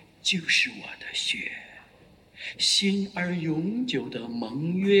杯就是我的血，新而永久的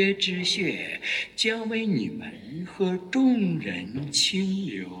盟约之血，将为你们和众人清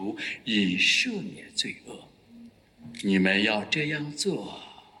流，以赦免罪恶。你们要这样做，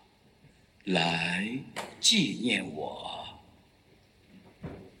来纪念我。”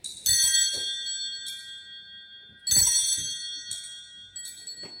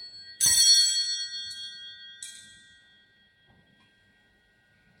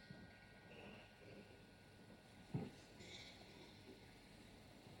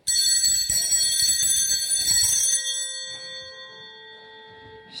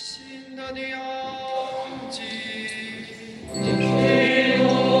新的标记。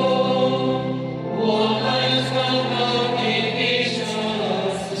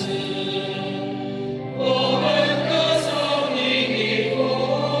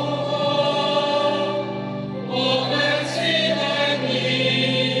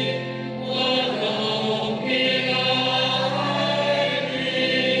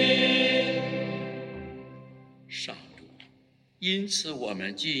因此，我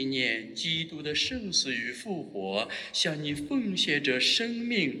们纪念基督的生死与复活，向你奉献着生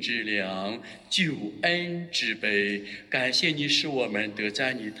命之粮、救恩之杯。感谢你，使我们得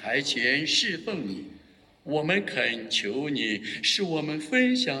在你台前侍奉你。我们恳求你，使我们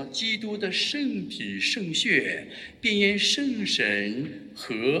分享基督的圣体圣血，并因圣神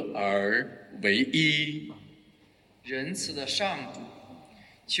合而为一。仁慈的上主，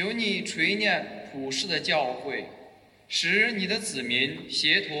求你垂念普世的教会，使你的子民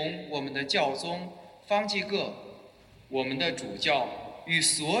协同我们的教宗方济各、我们的主教与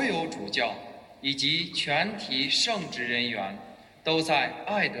所有主教以及全体圣职人员都在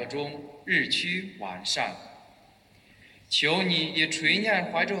爱德中日趋完善。求你也垂念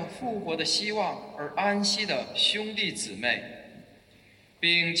怀着复活的希望而安息的兄弟姊妹，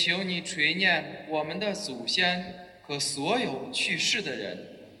并求你垂念我们的祖先和所有去世的人，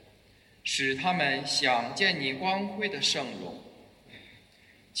使他们想见你光辉的圣容。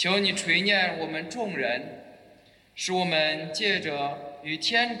求你垂念我们众人，使我们借着与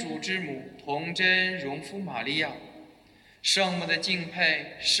天主之母童真容夫玛利亚、圣母的敬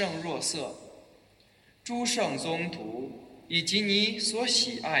佩圣若瑟、诸圣宗徒以及你所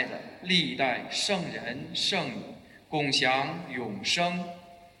喜爱的历代圣人圣女共享永生，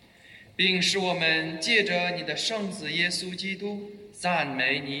并使我们借着你的圣子耶稣基督赞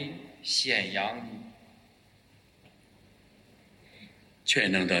美你、显扬你。全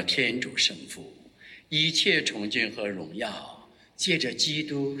能的天主圣父，一切崇敬和荣耀借着基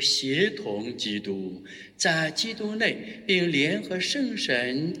督协同基督，在基督内并联合圣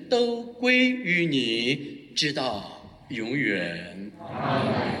神都归于你，直到永远。阿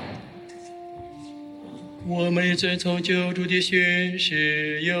们。我们遵从救主的训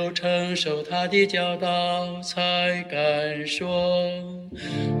示，又承受他的教导，才敢说：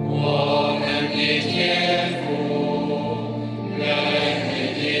我们的天父，愿你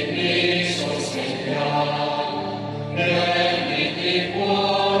的名受颂扬，愿你的国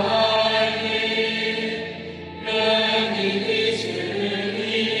来临，愿你的旨意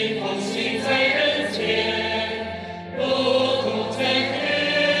奉行在人间，如同在天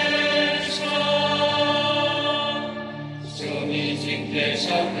上。求你今天赏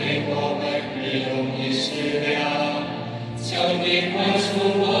给我们日用的食粮，求你宽恕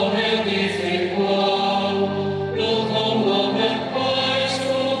我们的罪过，如同我们宽恕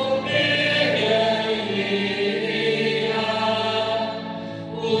别人一样。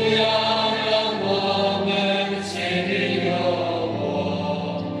不要让我们陷于诱惑，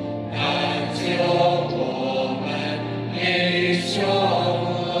但救我们免于凶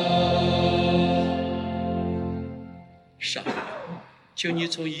恶。上主，求你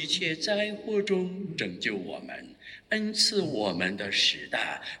从一切灾祸中拯救我们，恩赐我们的时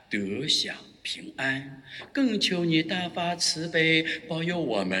代得享平安，更求你大发慈悲，保佑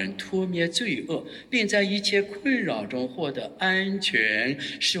我们脱灭罪恶，并在一切困扰中获得安全，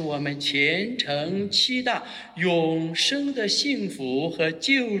使我们虔诚期待永生的幸福和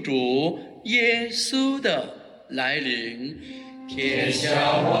救主耶稣的来临。天下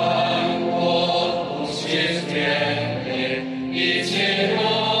万国不谢天命，一切荣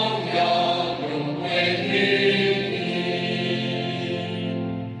耀荣归于你。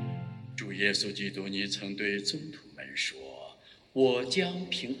主耶稣基督，你曾对宗徒们说：“我将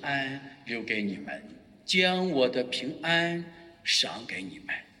平安留给你们，将我的平安赏给你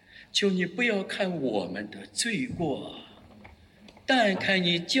们。求你不要看我们的罪过，但看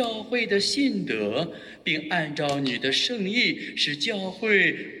你教会的信德，并按照你的圣意，使教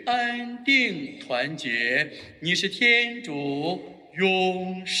会安定团结。你是天主，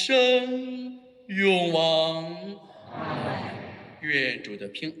永生永王。愿主的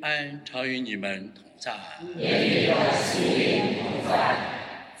平安常与你们同在，也与你的心灵同在。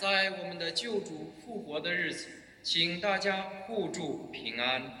在我们的救主复活的日子，请大家互助平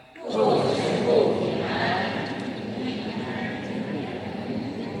安。祝全部平安。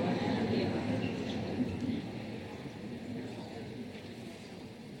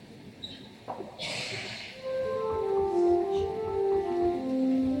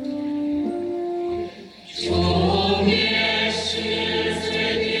主灭世罪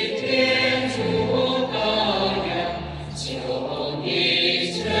的天主羔羊，求你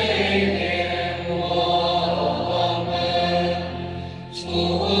垂怜我们。主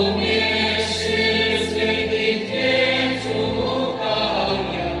灭世罪的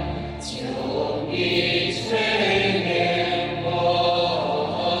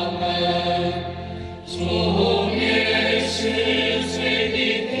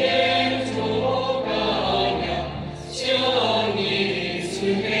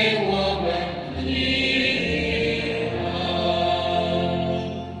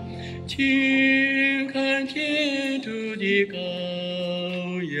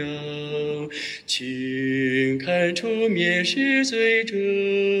也是罪者，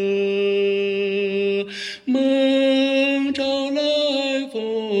蒙召来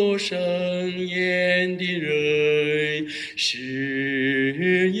奉圣言的人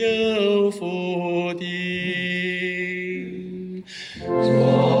是有福的。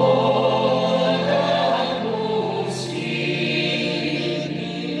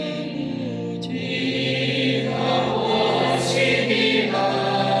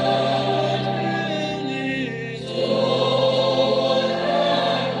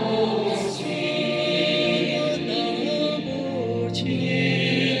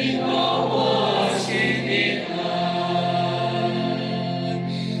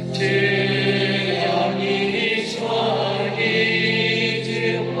只要你说一句。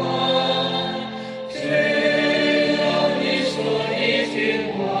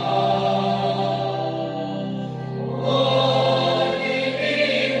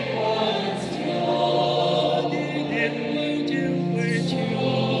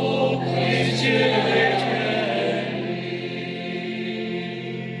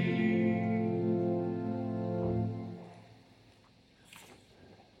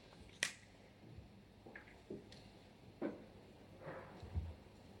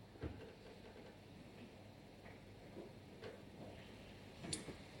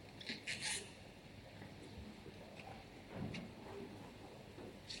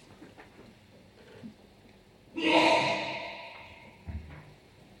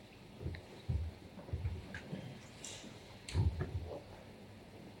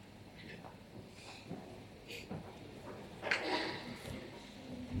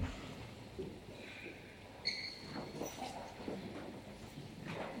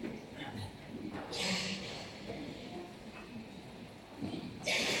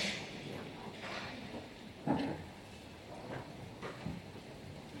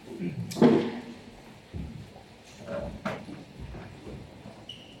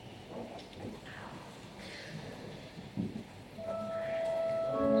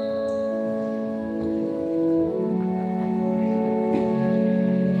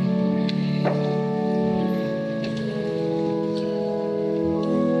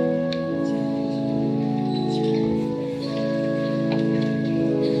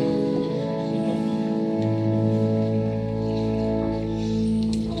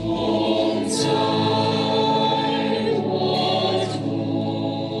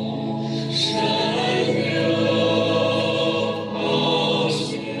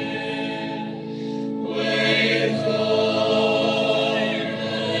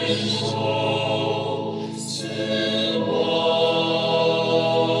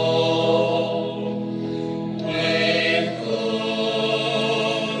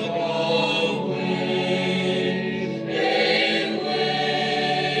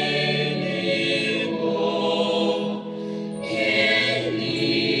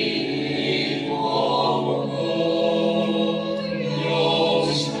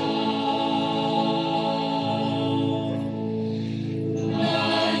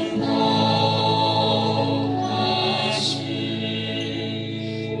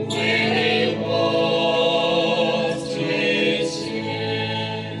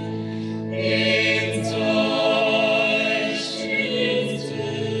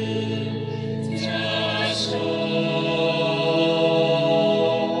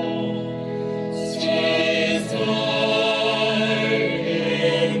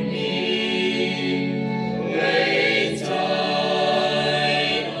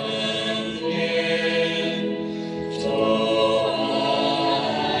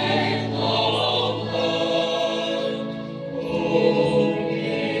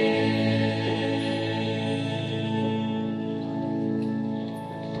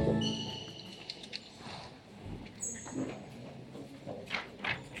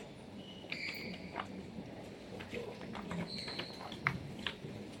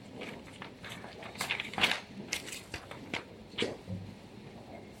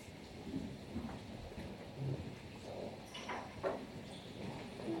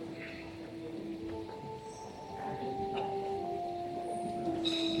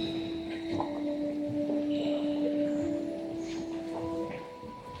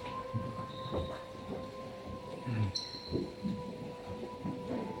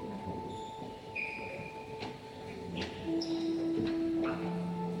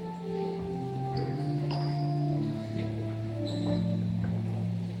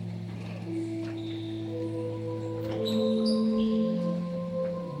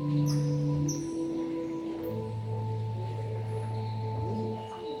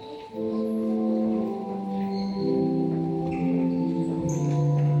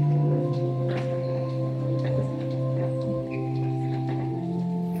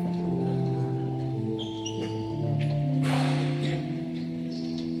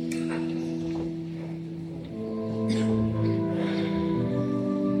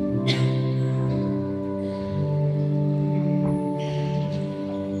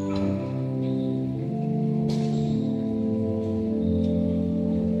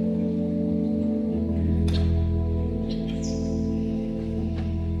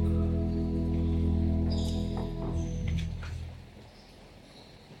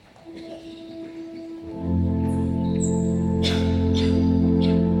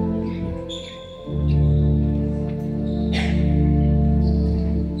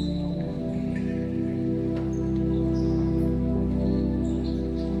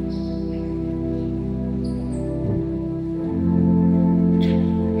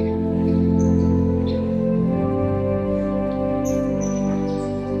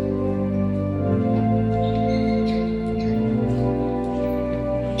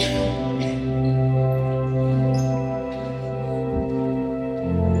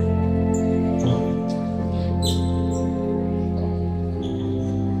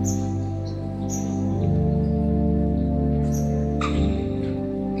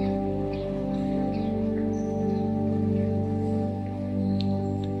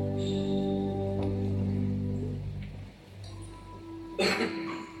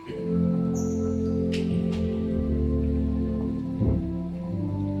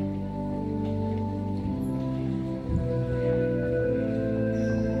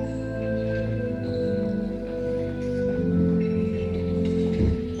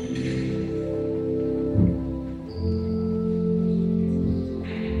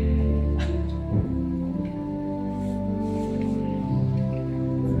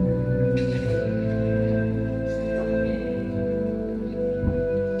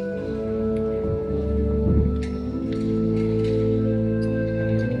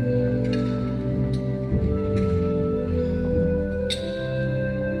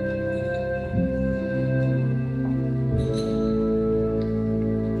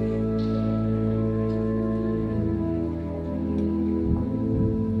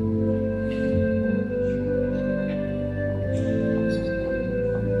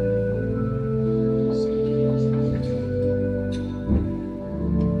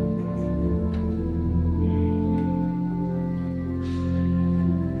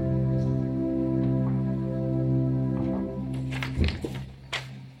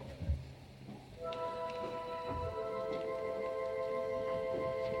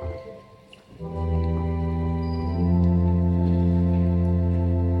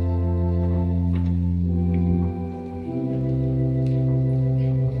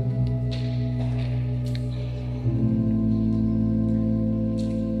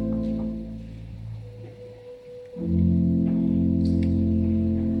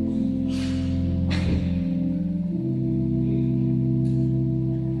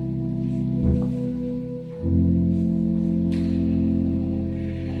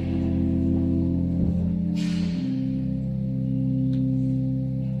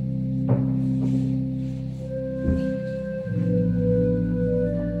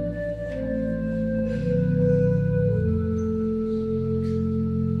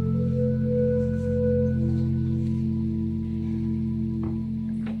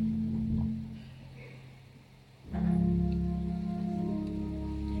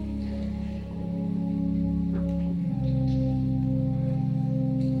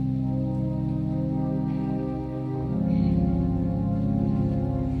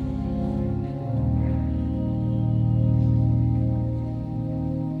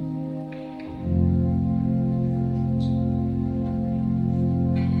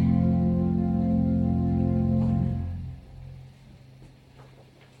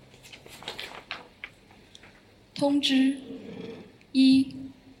通知：一，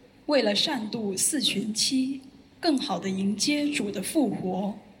为了善度四旬期，更好地迎接主的复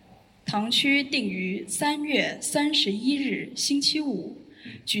活，堂区定于3月31日星期五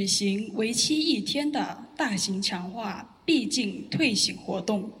举行为期1天的大型强化闭境退省活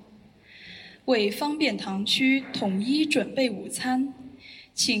动。为方便堂区统一准备午餐，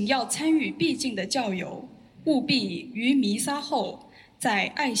请要参与闭境的教友务必于弥撒后在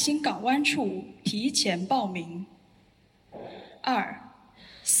爱心港湾处提前报名。2、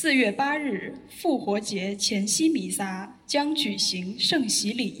4月8日复活节前夕弥撒将举行圣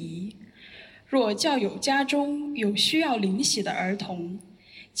洗礼仪，若教友家中有需要领洗的儿童，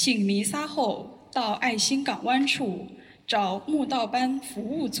请弥撒后到爱心港湾处找慕道班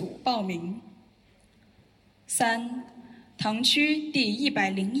服务组报名。3、堂区第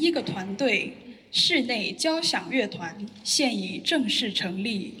101个团队室内交响乐团现已正式成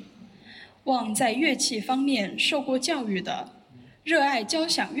立，望在乐器方面受过教育的、热爱交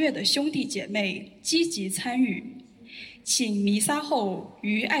响乐的兄弟姐妹积极参与，请弥撒后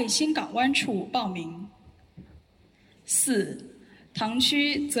于爱心港湾处报名。4、堂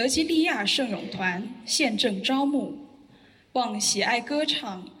区泽基利亚圣咏团现正招募，望喜爱歌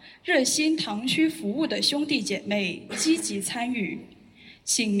唱、热心堂区服务的兄弟姐妹积极参与，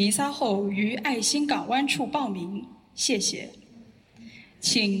请弥撒后于爱心港湾处报名，谢谢。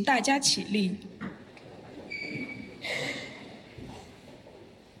请大家起立。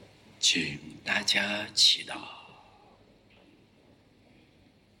请大家祈祷。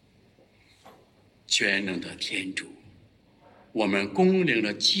全能的天主，我们恭领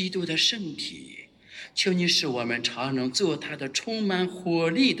了基督的圣体，求你使我们常能做他的充满活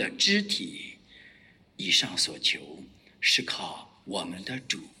力的肢体。以上所求是靠我们的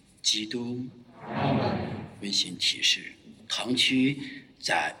主基督。温馨提示：堂区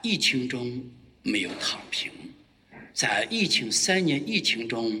在疫情中没有躺平，在疫情3年疫情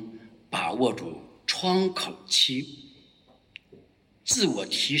中把握住窗口期，自我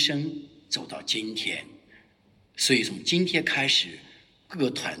提升走到今天。所以从今天开始，各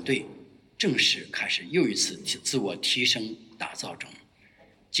个团队正式开始又一次自我提升打造中。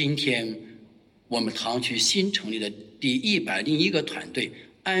今天我们堂区新成立的第101个团队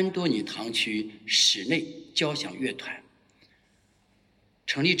安多尼堂区室内交响乐团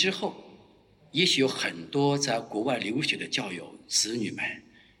成立之后，也许有很多在国外留学的教友子女们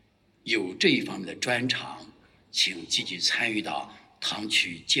有这一方面的专长，请积极参与到堂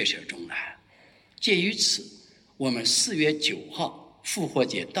区建设中来。鉴于此，我们4月9号复活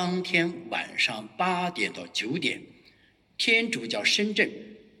节当天晚上8点到9点，天主教深圳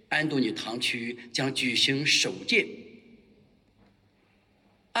安东尼堂区将举行首届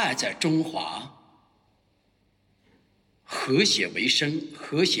爱在中华和谐为生、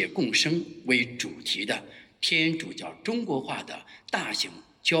和谐共生为主题的天主教中国化的大型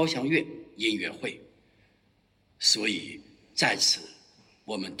交响乐音乐会。所以在此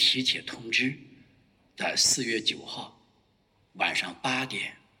我们提前通知，在4月9号晚上8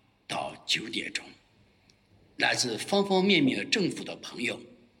点到9点钟，来自方方面面的政府的朋友、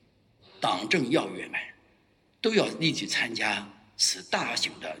党政要员们都要立即参加此大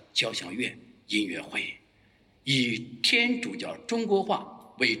型的交响乐音乐会，以天主教中国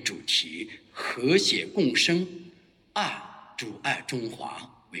化为主题，和谐共生、主爱中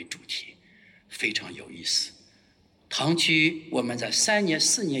华为主题，非常有意思。堂区我们在3年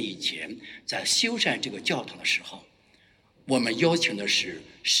4年以前在修缮这个教堂的时候，我们邀请的是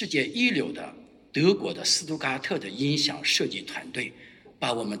世界一流的德国的斯图加特的音响设计团队，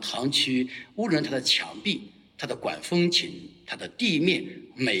把我们堂区无论它的墙壁、它的管风琴、它的地面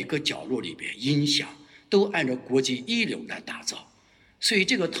每个角落里边音响都按照国际一流来打造。所以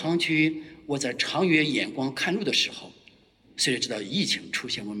这个堂区我在长远眼光看路的时候，虽然知道疫情出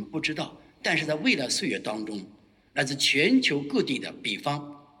现我们不知道，但是在未来岁月当中，来自全球各地的，比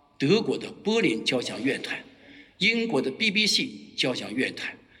方德国的柏林交响乐团、英国的 BBC 交响乐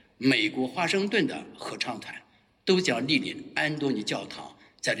团、美国华盛顿的合唱团，都将莅临安多尼教堂，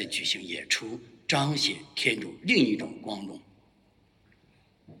在这举行演出，彰显天主另一种光荣。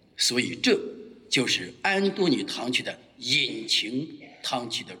所以这就是安多尼堂区的引擎堂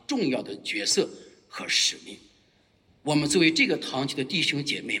区的重要的角色和使命。我们作为这个堂区的弟兄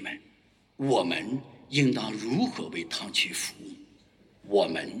姐妹们，我们应当如何为堂区服务？我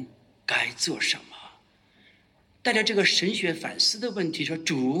们该做什么？带着这个神学反思的问题说：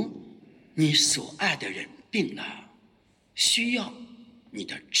主，你所爱的人病了，需要你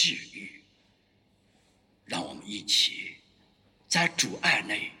的治愈。让我们一起在主爱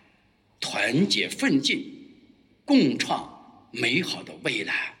内团结奋进，共创美好的未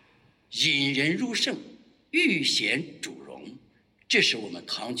来，引人入圣，预显主荣，这是我们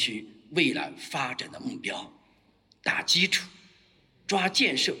堂区未来发展的目标。打基础，抓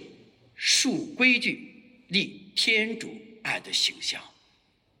建设，树规矩，立天主爱的形象，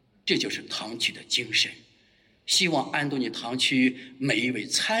这就是堂区的精神。希望安东尼堂区每一位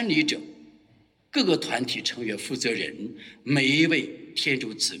参礼者、各个团体成员负责人、每一位天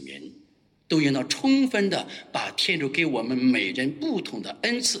主子民，都应当充分的把天主给我们每人不同的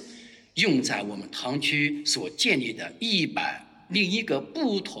恩赐用在我们堂区所建立的101个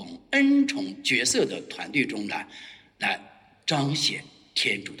不同恩宠角色的团队中来彰显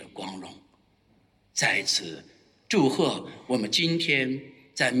天主的光荣。再次祝贺我们今天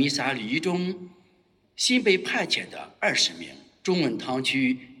在弥撒礼仪中新被派遣的20名中文堂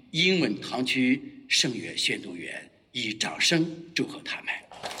区、英文堂区圣乐宣读员，以掌声祝贺他们。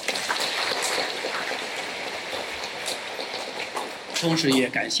同时也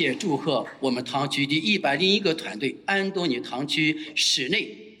感谢祝贺我们堂区第101个团队安东尼堂区室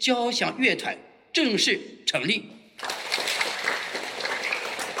内交响乐团正式成立。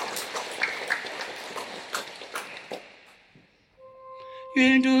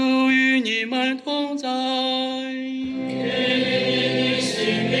愿主与你们同在，与你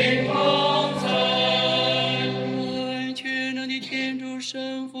心灵同在。愿全能的天主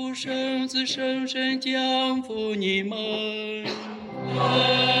圣父、圣子、圣神降福你们。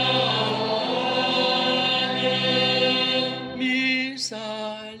弥撒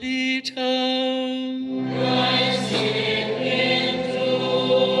礼成。感谢天主。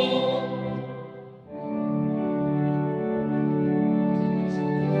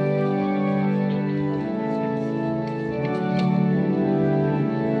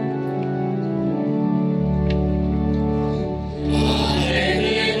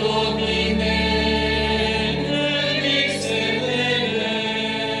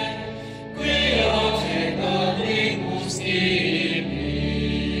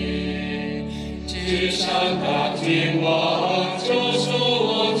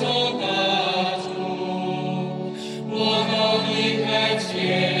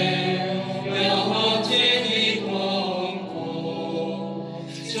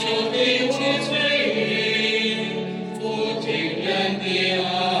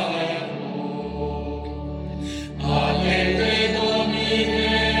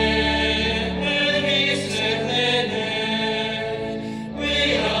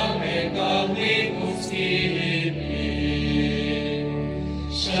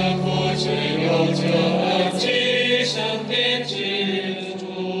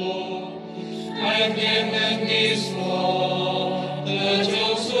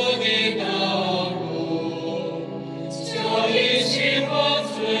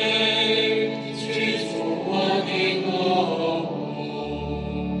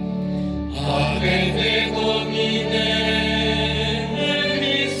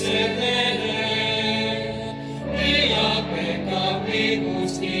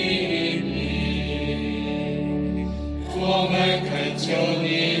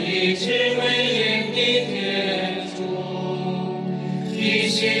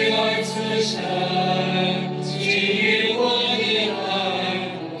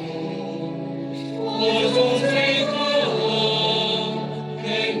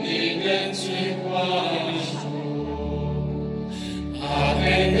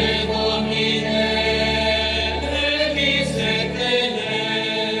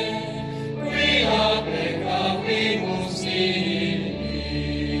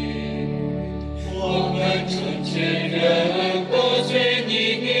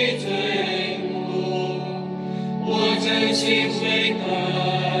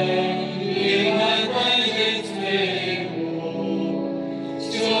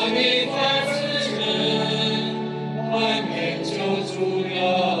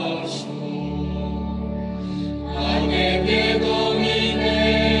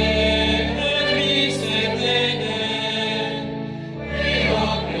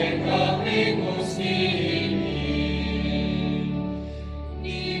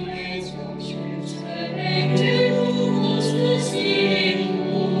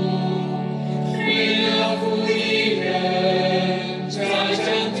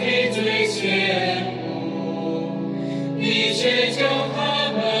谢谢。